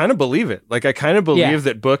 And I kind of believe it. Like, I kind of believe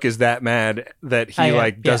that Book is that mad that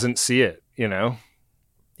he doesn't see it, you know?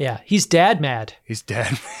 Yeah, he's dad mad. He's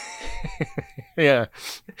dad. Yeah.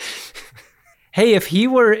 Hey, if he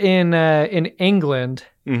were in England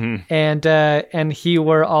and he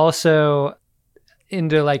were also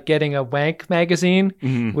into like getting a wank magazine,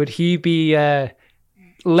 would he be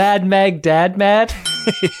lad mag dad mad?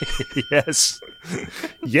 Yes.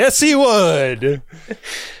 Yes, he would.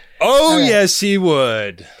 Oh, yes, he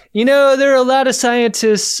would. You know, there are a lot of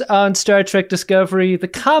scientists on Star Trek Discovery, the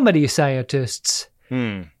comedy scientists,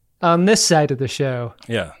 on this side of the show.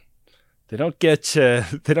 Yeah. They don't get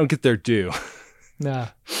their due. No.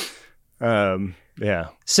 Yeah.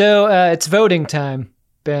 So it's voting time,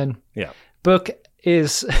 Ben. Yeah. Book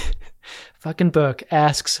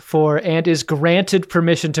asks for and is granted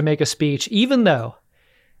permission to make a speech, even though,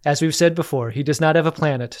 as we've said before, he does not have a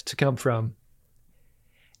planet to come from.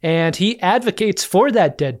 And he advocates for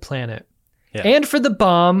that dead planet and for the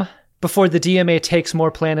bomb before the DMA takes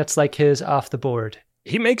more planets like his off the board.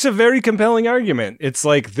 He makes a very compelling argument. It's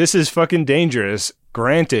like, this is fucking dangerous,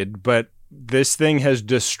 granted, but this thing has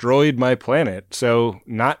destroyed my planet, so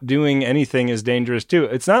not doing anything is dangerous too.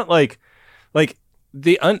 It's not like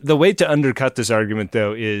the way to undercut this argument,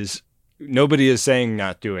 though, is nobody is saying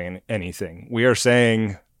not doing anything. We are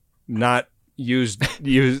saying not use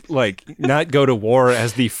not go to war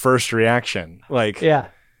as the first reaction.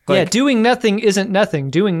 Doing nothing isn't nothing.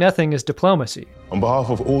 Doing nothing is diplomacy. On behalf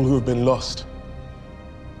of all who have been lost,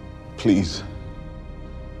 please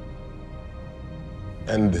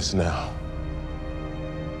end this now.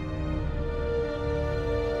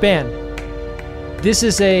 Ben, this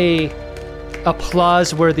is a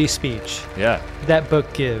applause-worthy speech. Yeah. That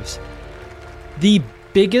Book gives. The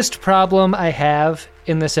biggest problem I have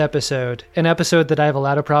in this episode, an episode that I have a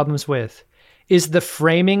lot of problems with, is the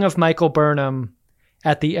framing of Michael Burnham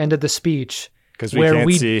at the end of the speech. Because we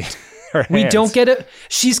can't see her hands. We don't get it.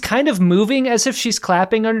 She's kind of moving as if she's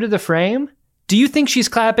clapping under the frame. Do you think she's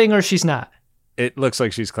clapping or she's not? It looks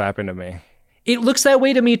like she's clapping to me. It looks that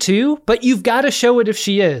way to me too, but you've got to show it if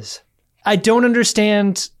she is. I don't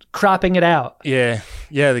understand cropping it out. Yeah,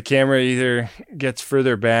 the camera either gets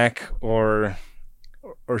further back or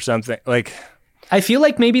something. Like, I feel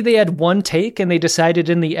like maybe they had one take and they decided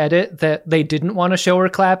in the edit that they didn't want to show her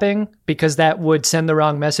clapping because that would send the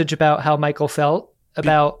wrong message about how Michael felt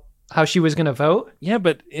about how she was going to vote. Yeah,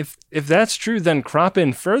 but if that's true, then crop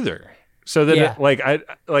in further so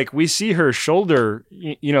that we see her shoulder.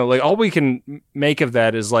 You know, like all we can make of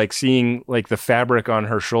that is like seeing like the fabric on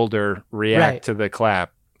her shoulder react to the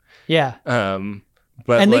clap. Yeah.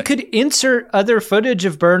 But they could insert other footage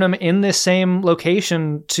of Burnham in this same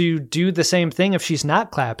location to do the same thing if she's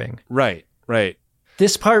not clapping. Right.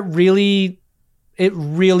 This part really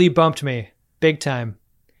bumped me big time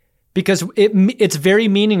because it's very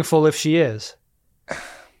meaningful if she is.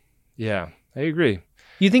 Yeah, I agree.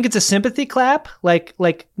 You think it's a sympathy clap? Like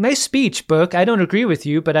nice speech, Book. I don't agree with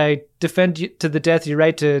you, but I defend you to the death your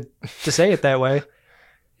right to say it that way.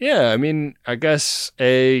 Yeah, I mean, I guess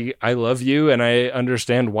I love you and I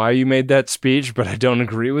understand why you made that speech, but I don't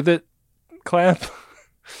agree with it. Clap.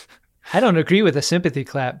 I don't agree with a sympathy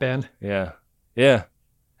clap, Ben. Yeah.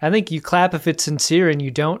 I think you clap if it's sincere and you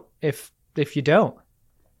don't if you don't.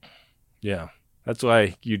 Yeah. That's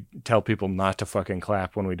why you tell people not to fucking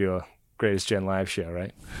clap when we do a Greatest Gen live show,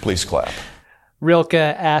 right? Please clap. Rilke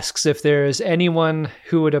asks if there's anyone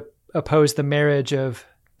who would oppose the marriage of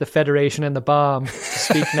the Federation and the bomb to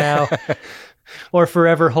speak now or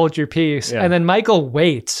forever hold your peace. Yeah. And then Michael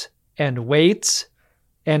waits and waits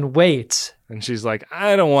and waits. And she's like,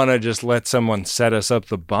 I don't want to just let someone set us up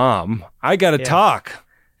the bomb. I got to talk.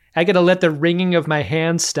 I got to let the ringing of my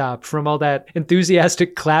hands stop from all that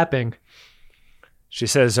enthusiastic clapping. She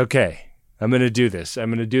says, okay, I'm going to do this. I'm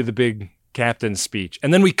going to do the big captain's speech.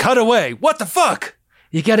 And then we cut away. What the fuck?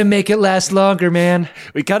 You got to make it last longer, man.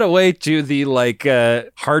 We cut away to the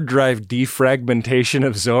hard drive defragmentation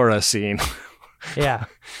of Zora scene. Yeah.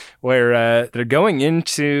 Where they're going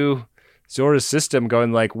into Zora's system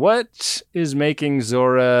going like, what is making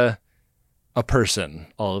Zora a person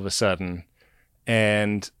all of a sudden?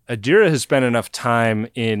 And Adira has spent enough time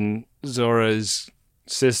in Zora's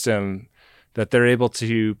system that they're able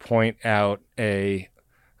to point out a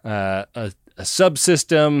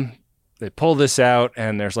subsystem. They pull this out,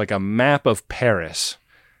 and there's like a map of Paris.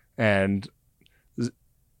 And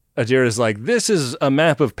Adira's like, this is a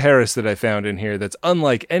map of Paris that I found in here that's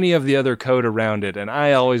unlike any of the other code around it. And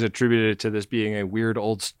I always attributed it to this being a weird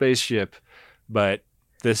old spaceship, but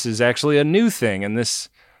this is actually a new thing. And this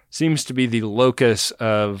seems to be the locus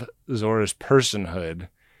of Zora's personhood.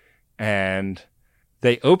 And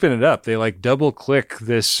they open it up. They like double click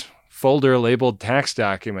this folder labeled tax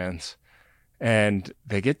documents, and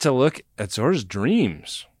they get to look at Zora's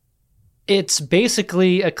dreams. It's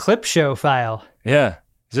basically a clip show file. Yeah.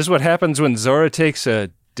 Is this what happens when Zora takes a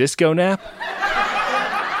disco nap?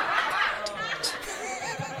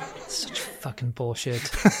 Such fucking bullshit.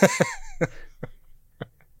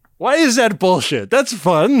 Why is that bullshit? That's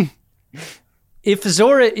fun. If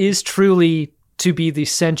Zora is truly to be the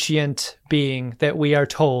sentient being that we are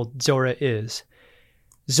told Zora is,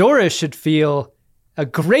 Zora should feel a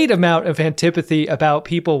great amount of antipathy about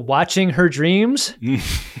people watching her dreams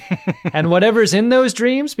and whatever's in those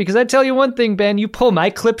dreams. Because I tell you one thing, Ben, you pull my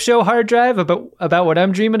clip show hard drive about what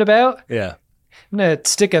I'm dreaming about. Yeah. I'm going to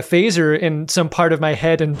stick a phaser in some part of my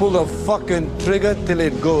head and pull the fucking trigger till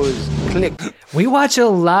it goes click. We watch a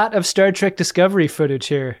lot of Star Trek Discovery footage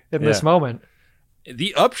here in this moment.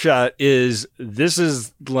 The upshot is this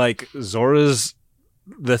is like Zora's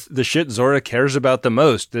the shit Zora cares about the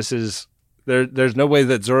most. This is there's no way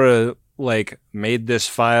that Zora like made this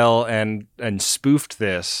file and spoofed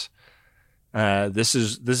this. This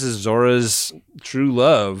is Zora's true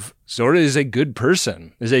love. Zora is a good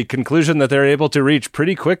person. Is a conclusion that they're able to reach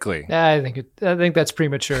pretty quickly. I think that's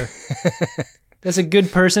premature. Does a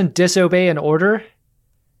good person disobey an order?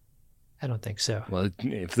 I don't think so. Well,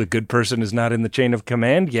 if the good person is not in the chain of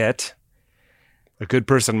command yet, a good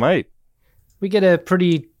person might. We get a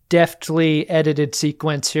pretty deftly edited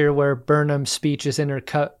sequence here where Burnham's speech is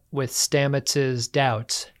intercut with Stamets's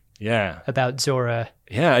doubts. Yeah. About Zora.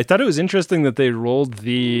 Yeah, I thought it was interesting that they rolled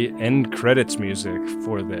the end credits music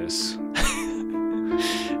for this.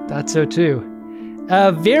 Thought so too.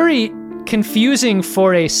 Very confusing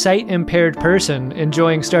for a sight-impaired person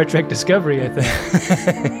enjoying Star Trek Discovery, I think.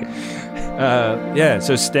 Yeah,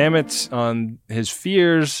 so Stamets on his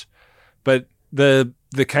fears, but the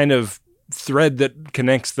kind of thread that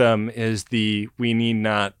connects them is we need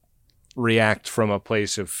not react from a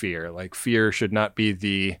place of fear. Like, fear should not be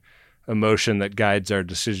the emotion that guides our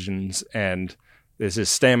decisions, and this is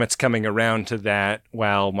Stamets coming around to that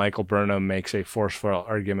while Michael Burnham makes a forceful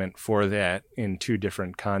argument for that in two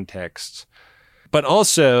different contexts. But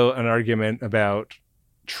also an argument about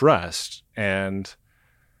trust and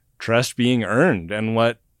trust being earned. And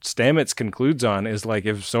what Stamets concludes on is like,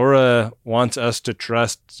 if Zora wants us to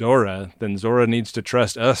trust Zora, then Zora needs to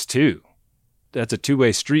trust us too. That's a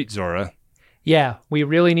two-way street, Zora. Yeah, we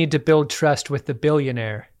really need to build trust with the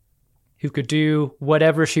billionaire who could do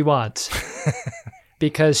whatever she wants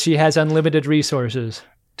because she has unlimited resources.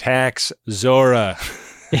 Tax Zora.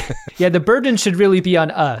 Yeah, the burden should really be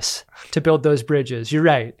on us to build those bridges. You're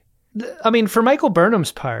right. I mean, for Michael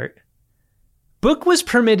Burnham's part, Book was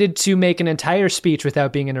permitted to make an entire speech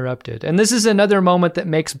without being interrupted. And this is another moment that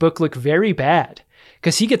makes Book look very bad,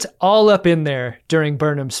 because he gets all up in there during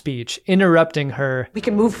Burnham's speech, interrupting her. We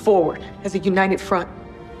can move forward as a united front.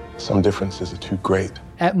 Some differences are too great.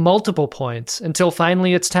 At multiple points, until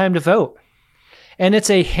finally it's time to vote. And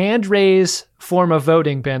it's a hand-raise form of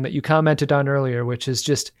voting, Ben, that you commented on earlier, which is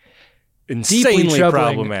just insanely deeply troubling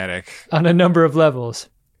problematic on a number of levels.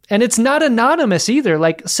 And it's not anonymous either.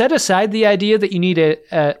 Like, set aside the idea that you need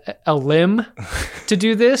a limb to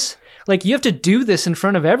do this. Like, you have to do this in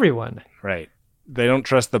front of everyone. Right. They don't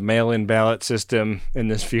trust the mail-in ballot system in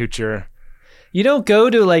this future. You don't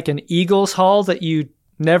go to like an Eagles hall that you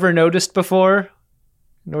never noticed before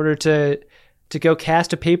in order to go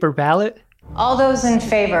cast a paper ballot. All those in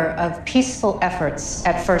favor of peaceful efforts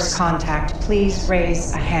at first contact, please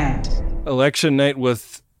raise a hand. Election night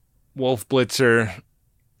with Wolf Blitzer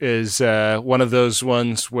is one of those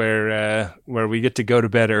ones where we get to go to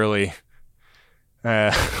bed early.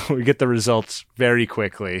 We get the results very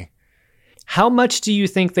quickly. How much do you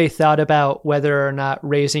think they thought about whether or not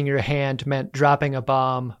raising your hand meant dropping a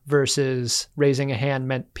bomb versus raising a hand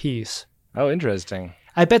meant peace? Oh, interesting.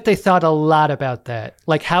 I bet they thought a lot about that,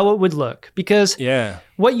 like how it would look. Because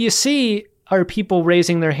what you see are people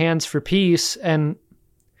raising their hands for peace, and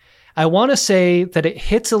I want to say that it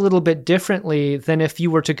hits a little bit differently than if you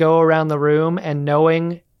were to go around the room and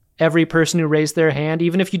knowing every person who raised their hand,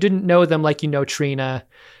 even if you didn't know them like you know Trina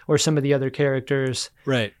or some of the other characters.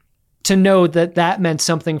 Right. To know that that meant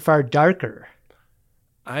something far darker.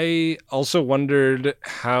 I also wondered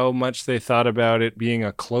how much they thought about it being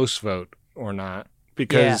a close vote or not,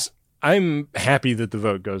 because I'm happy that the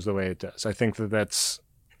vote goes the way it does. I think that that's...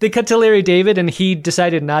 They cut to Larry David and he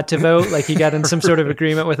decided not to vote. Like he got in some sort of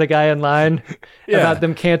agreement with a guy in line about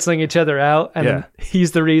them canceling each other out. And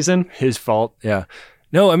he's the reason. His fault. Yeah.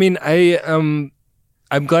 No, I mean, I'm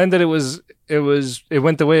glad that it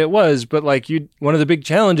went the way it was. But like one of the big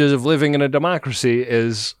challenges of living in a democracy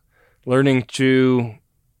is learning to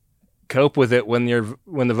cope with it when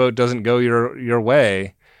the vote doesn't go your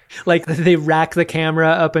way. Like they rack the camera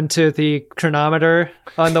up into the chronometer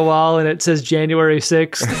on the wall and it says January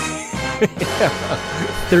 6th,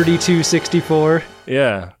 3264.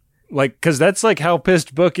 Yeah. Like, cause that's like how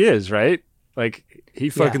pissed Book is, right? Like he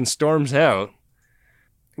fucking storms out.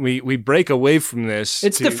 We break away from this.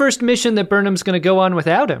 It's the first mission that Burnham's going to go on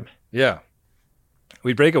without him. Yeah.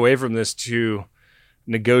 We break away from this to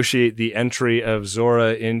negotiate the entry of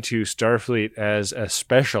Zora into Starfleet as a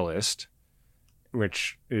specialist,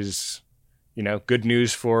 which is, good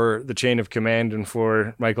news for the chain of command and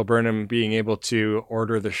for Michael Burnham being able to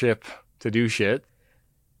order the ship to do shit.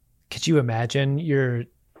 Could you imagine you're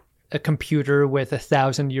a computer with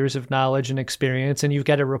 1,000 years of knowledge and experience and you've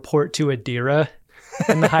got to report to Adira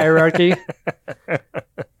in the hierarchy?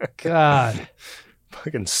 God.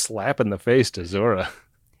 Fucking slap in the face to Zora.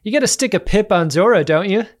 You got to stick a pip on Zora, don't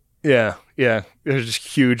you? Yeah. There's just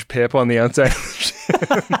huge pip on the outside.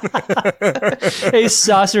 A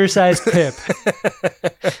saucer-sized pip.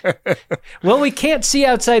 Well, we can't see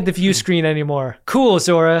outside the view screen anymore. Cool,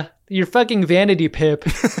 Zora. Your fucking vanity pip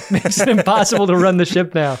makes it impossible to run the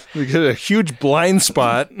ship now. We got a huge blind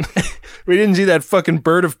spot. We didn't see that fucking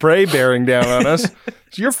bird of prey bearing down on us.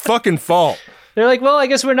 It's your fucking fault. They're like, well, I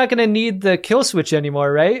guess we're not going to need the kill switch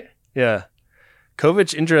anymore, right? Yeah.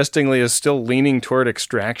 Kovic, interestingly, is still leaning toward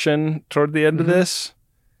extraction toward the end of this.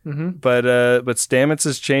 Mm-hmm. But Stamets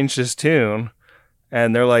has changed his tune.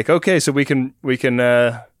 And they're like, okay, so we can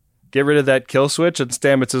get rid of that kill switch. And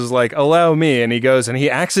Stamets is like, allow me. And he goes and he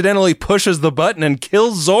accidentally pushes the button and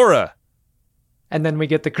kills Zora. And then we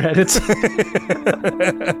get the credits.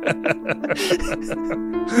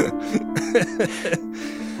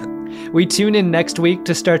 We tune in next week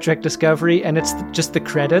to Star Trek Discovery, and it's just the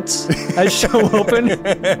credits as show open.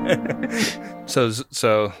 So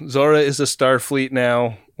Zora is a Starfleet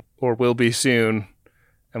now, or will be soon,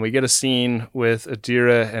 and we get a scene with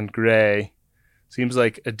Adira and Gray. Seems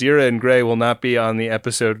like Adira and Gray will not be on the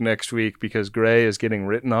episode next week because Gray is getting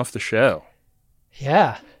written off the show.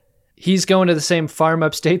 Yeah. He's going to the same farm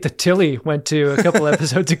upstate that Tilly went to a couple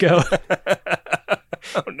episodes ago.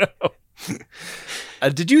 Oh, no.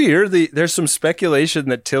 Did you hear there's some speculation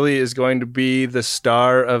that Tilly is going to be the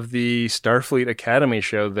star of the Starfleet Academy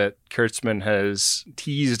show that Kurtzman has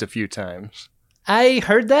teased a few times? I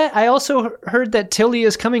heard that. I also heard that Tilly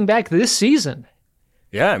is coming back this season.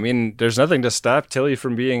 Yeah, I mean, there's nothing to stop Tilly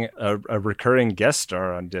from being a recurring guest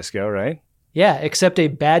star on Disco, right? Yeah, except a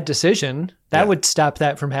bad decision. That would stop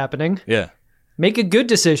that from happening. Yeah. Make a good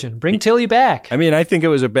decision. Bring Tilly back. I mean, I think it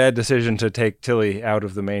was a bad decision to take Tilly out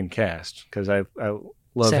of the main cast because I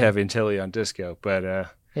love having Tilly on Disco. But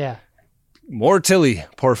yeah, more Tilly,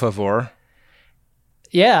 por favor.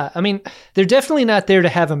 Yeah, I mean, they're definitely not there to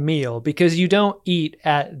have a meal because you don't eat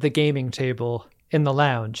at the gaming table in the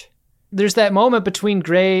lounge. There's that moment between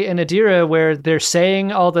Gray and Adira where they're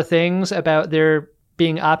saying all the things about there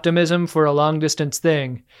being optimism for a long distance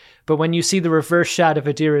thing. But when you see the reverse shot of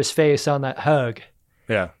Adira's face on that hug,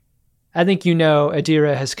 yeah, I think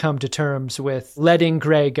Adira has come to terms with letting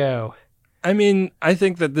Gray go. I mean, I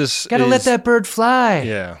think that this gotta let that bird fly.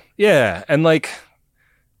 Yeah. And like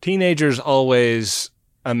teenagers always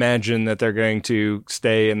imagine that they're going to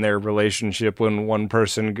stay in their relationship when one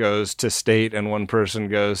person goes to state and one person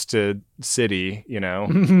goes to city,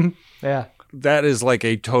 Yeah. That is like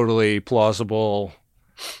a totally plausible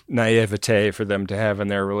naivete for them to have in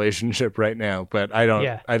their relationship right now. But I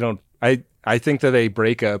think that a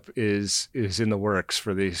breakup is in the works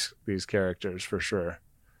for these characters for sure.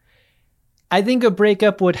 I think a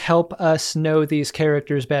breakup would help us know these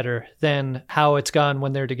characters better than how it's gone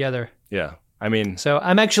when they're together. Yeah. I mean, so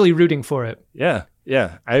I'm actually rooting for it. Yeah.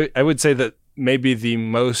 I would say that maybe the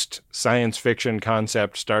most science fiction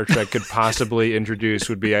concept Star Trek could possibly introduce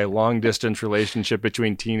would be a long distance relationship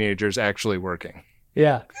between teenagers actually working.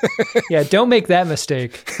 Yeah. Yeah. Don't make that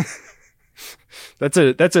mistake. That's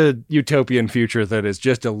a utopian future that is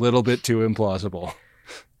just a little bit too implausible.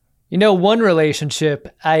 You know, one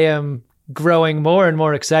relationship I am growing more and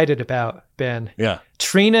more excited about, Ben. Yeah.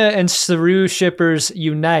 Trina and Saru shippers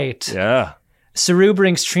unite. Yeah. Saru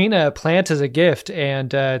brings Trina a plant as a gift,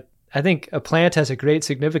 and I think a plant has a great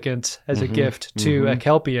significance as a gift to a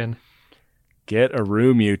Kelpian. Get a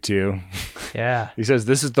room, you two. Yeah. He says,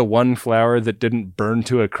 this is the one flower that didn't burn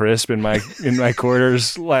to a crisp in my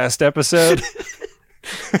quarters last episode.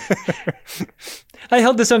 I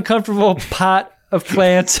held this uncomfortable pot of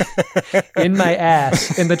plants in my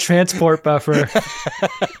ass in the transport buffer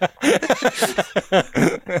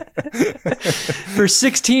for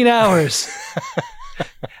 16 hours.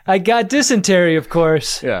 I got dysentery, of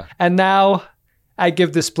course. Yeah. And now I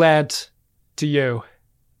give this plant to you,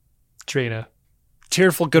 Trina.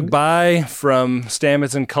 Tearful goodbye from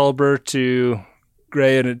Stamets and Culber to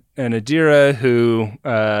Gray and Adira, who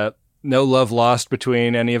no love lost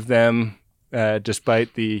between any of them,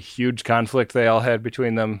 despite the huge conflict they all had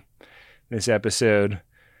between them this episode.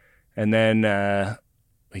 And then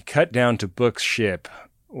we cut down to Book's ship,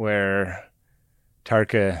 where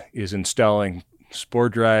Tarka is installing Spore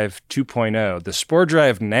Drive 2.0, the Spore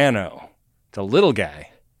Drive Nano, the little guy.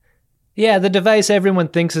 Yeah, the device everyone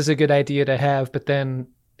thinks is a good idea to have, but then,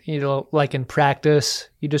 you know, like in practice,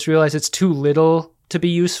 you just realize it's too little to be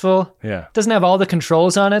useful. Yeah. It doesn't have all the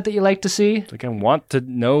controls on it that you like to see. Like, I want to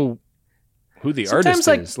know who the artist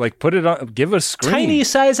is. Like, put it on, give a screen. Tiny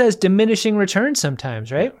size has diminishing returns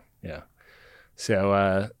sometimes, right? Yeah.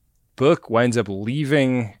 So, Book winds up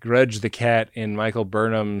leaving Grudge the cat in Michael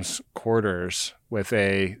Burnham's quarters with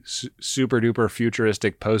a super duper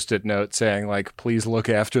futuristic post-it note saying, like, please look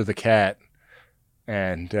after the cat.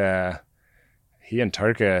 And he and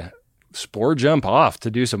Tarka spore jump off to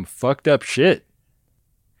do some fucked up shit.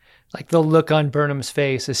 Like, the look on Burnham's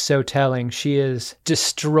face is so telling. She is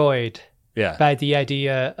destroyed by the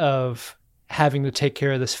idea of having to take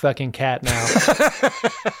care of this fucking cat now.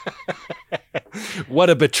 What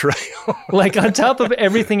a betrayal. Like, on top of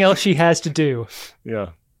everything else she has to do. Yeah.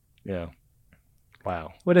 Yeah.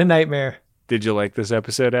 Wow. What a nightmare. Did you like this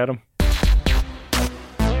episode, Adam?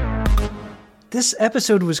 This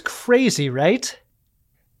episode was crazy, right?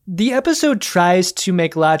 The episode tries to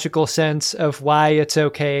make logical sense of why it's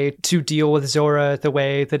okay to deal with Zora the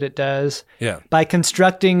way that it does. Yeah. By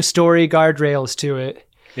constructing story guardrails to it.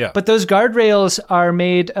 Yeah. But those guardrails are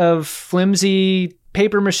made of flimsy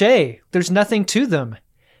paper mache. There's nothing to them.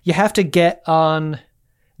 You have to get on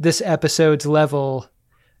this episode's level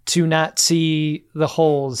to not see the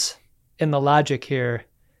holes in the logic here.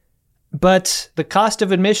 But the cost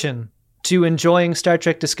of admission to enjoying Star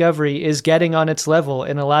Trek Discovery is getting on its level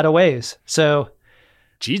in a lot of ways. So,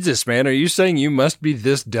 Jesus, man, are you saying you must be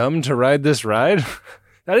this dumb to ride this ride?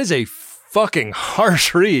 That is a fucking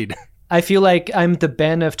harsh read. I feel like I'm the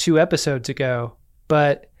Ben of 2 episodes ago,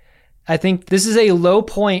 but I think this is a low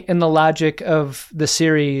point in the logic of the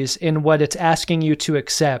series in what it's asking you to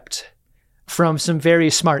accept from some very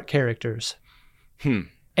smart characters.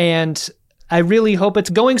 And I really hope it's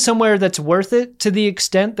going somewhere that's worth it, to the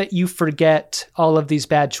extent that you forget all of these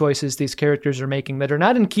bad choices these characters are making that are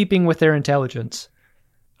not in keeping with their intelligence.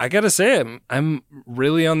 I gotta say, I'm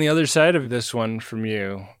really on the other side of this one from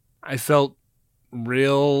you. I felt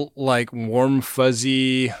real, like, warm,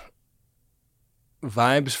 fuzzy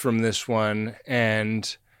vibes from this one,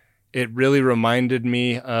 and it really reminded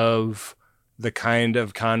me of the kind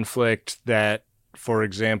of conflict that, for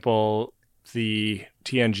example, the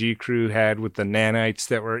TNG crew had with the nanites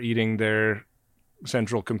that were eating their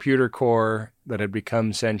central computer core that had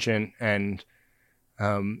become sentient, and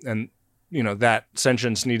you know, that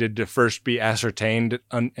sentience needed to first be ascertained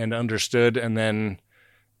and understood and then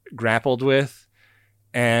grappled with.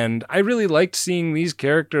 And I really liked seeing these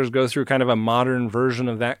characters go through kind of a modern version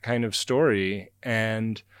of that kind of story.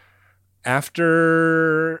 And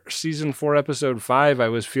after season 4, episode 5, I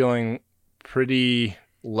was feeling pretty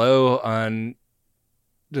low on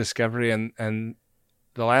Discovery, and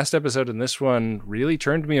the last episode in this one really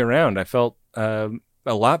turned me around. I felt a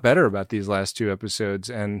lot better about these last 2 episodes,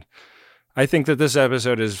 and I think that this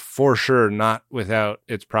episode is for sure not without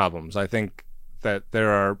its problems. I think that there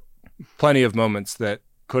are plenty of moments that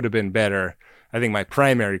could have been better. I think my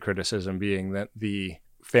primary criticism being that the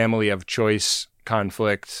family of choice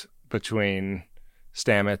conflict between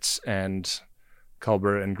Stamets and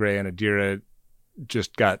Culber and Gray and Adira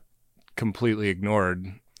just got completely ignored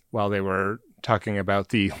while they were talking about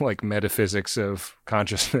the, like, metaphysics of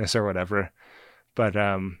consciousness or whatever. But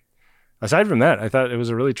aside from that, I thought it was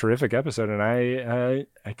a really terrific episode, and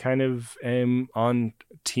I kind of am on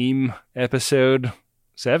team episode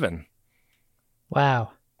 7.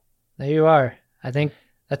 Wow. There you are. I think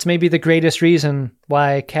that's maybe the greatest reason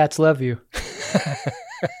why cats love you.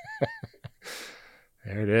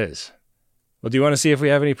 There it is. Well, do you want to see if we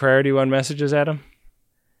have any Priority 1 messages, Adam?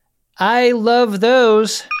 I love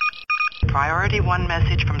those. Priority 1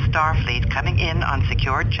 message from Starfleet coming in on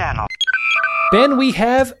secured channel. Ben, we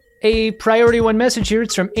have a Priority 1 message here.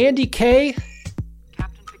 It's from Andy K.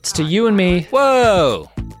 It's to you and me. Whoa!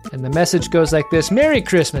 And the message goes like this. Merry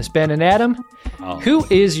Christmas, Ben and Adam. Oh. Who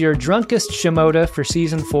is your drunkest Shimoda for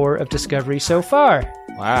Season 4 of Discovery so far?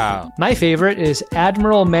 Wow. My favorite is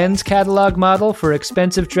Admiral Men's catalog model for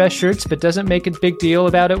expensive dress shirts, but doesn't make a big deal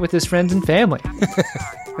about it with his friends and family.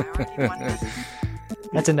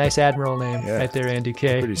 That's a nice Admiral name right there, Andy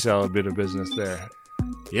K. Pretty solid bit of business there.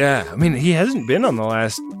 Yeah, I mean, he hasn't been on the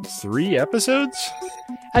last 3 episodes?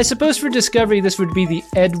 I suppose for Discovery, this would be the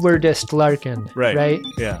Edwardist Larkin, right?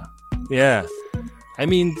 Yeah. Yeah. I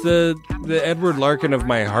mean, the Edward Larkin of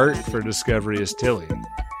my heart for Discovery is Tilly.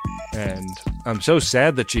 And I'm so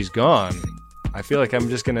sad that she's gone. I feel like I'm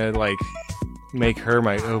just going to, make her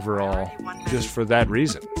my overall just for that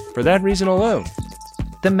reason. For that reason alone.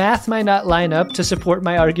 The math might not line up to support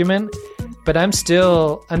my argument, but I'm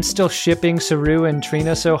still shipping Saru and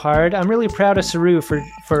Trina so hard. I'm really proud of Saru for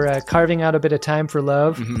carving out a bit of time for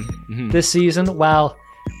love this season while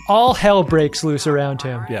all hell breaks loose around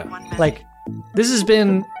him. Yeah. This has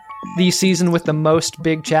been the season with the most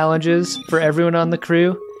big challenges for everyone on the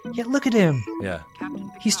crew. Yet look at him. Yeah.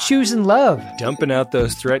 He's choosing love. Dumping out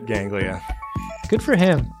those threat ganglia. Good for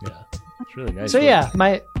him. Yeah. It's really nice. So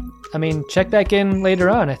check back in later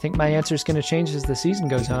on. I think my answer is going to change as the season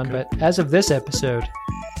goes on, but as of this episode,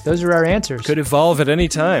 those are our answers. Could evolve at any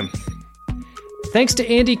time. Thanks to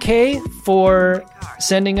Andy K for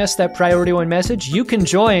sending us that Priority 1 message. You can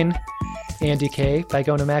join Andy K by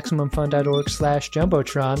going to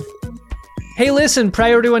MaximumFun.org/Jumbotron. Hey, listen,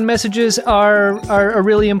 Priority 1 messages are a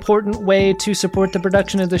really important way to support the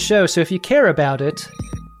production of the show, so if you care about it,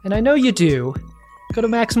 and I know you do, go to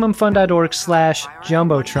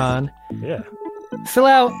MaximumFun.org/Jumbotron. Yeah. Fill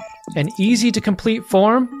out an easy-to-complete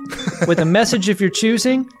form with a message of your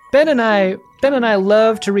choosing. Ben and I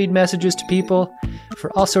love to read messages to people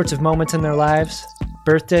for all sorts of moments in their lives.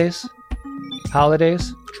 Birthdays,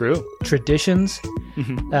 holidays. True. Traditions.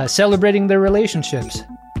 Celebrating their relationships.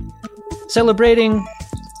 Celebrating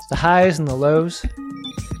the highs and the lows.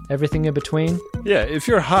 Everything in between. Yeah, if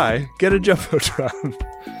you're high, get a Jumbotron.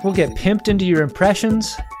 We'll get pimped into your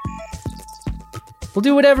impressions. We'll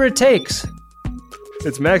do whatever it takes.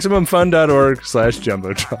 It's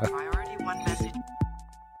MaximumFun.org/Jumbotron.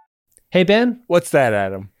 Hey, Ben. What's that,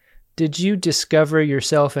 Adam? Did you discover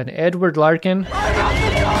yourself an Edward Larkin?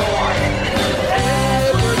 Edward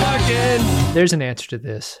Larkin! There's an answer to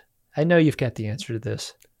this. I know you've got the answer to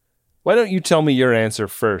this. Why don't you tell me your answer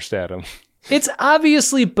first, Adam? It's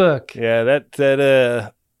obviously Book. Yeah,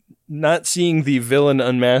 that not seeing the villain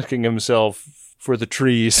unmasking himself for the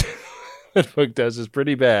trees that Book does is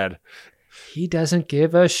pretty bad. He doesn't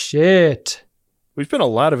give a shit. We've spent a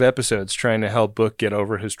lot of episodes trying to help Book get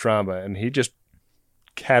over his trauma, and he just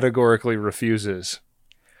categorically refuses.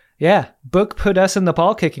 Yeah, Book put us in the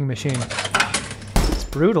ball kicking machine. It's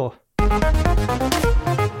brutal.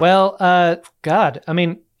 Well, God, I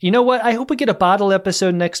mean, you know what? I hope we get a bottle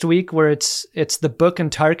episode next week where it's the Book and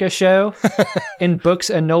Tarka show in Book's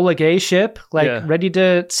Enola Gay ship, ready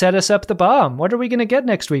to set us up the bomb. What are we going to get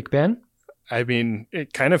next week, Ben? I mean,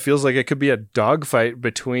 it kind of feels like it could be a dogfight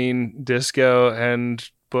between Disco and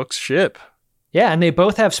Book's ship. Yeah, and they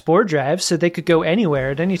both have spore drives, so they could go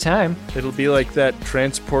anywhere at any time. It'll be like that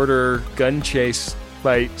transporter gun chase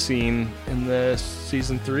fight scene in the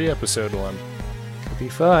season 3 episode 1. Could be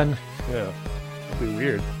fun. Yeah. Be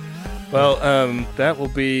weird. Well, that will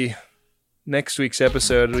be next week's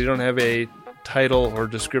episode. We don't have a title or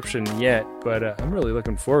description yet, but I'm really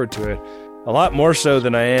looking forward to it. A lot more so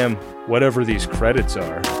than I am whatever these credits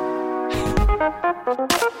are.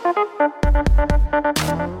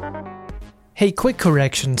 Hey, quick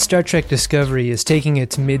correction. Star Trek Discovery is taking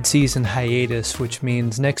its mid-season hiatus, which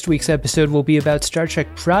means next week's episode will be about Star Trek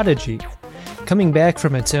Prodigy, coming back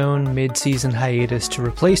from its own mid-season hiatus to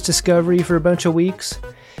replace Discovery for a bunch of weeks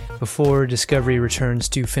before Discovery returns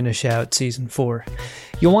to finish out Season 4.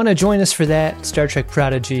 You'll want to join us for that. Star Trek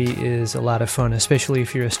Prodigy is a lot of fun, especially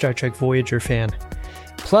if you're a Star Trek Voyager fan.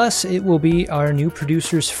 Plus, it will be our new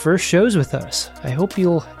producer's first shows with us. I hope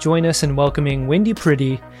you'll join us in welcoming Wendy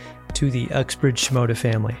Pretty to the Uxbridge Shimoda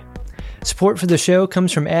family. Support for the show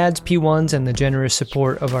comes from ads, P1s, and the generous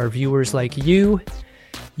support of our viewers like you.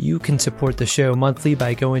 You can support the show monthly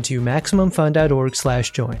by going to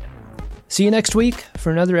MaximumFun.org/join. See you next week for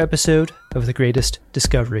another episode of The Greatest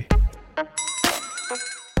Discovery.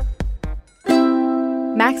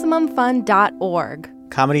 MaximumFun.org.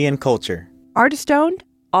 Comedy and culture. Artist owned.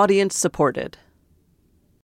 Audience supported.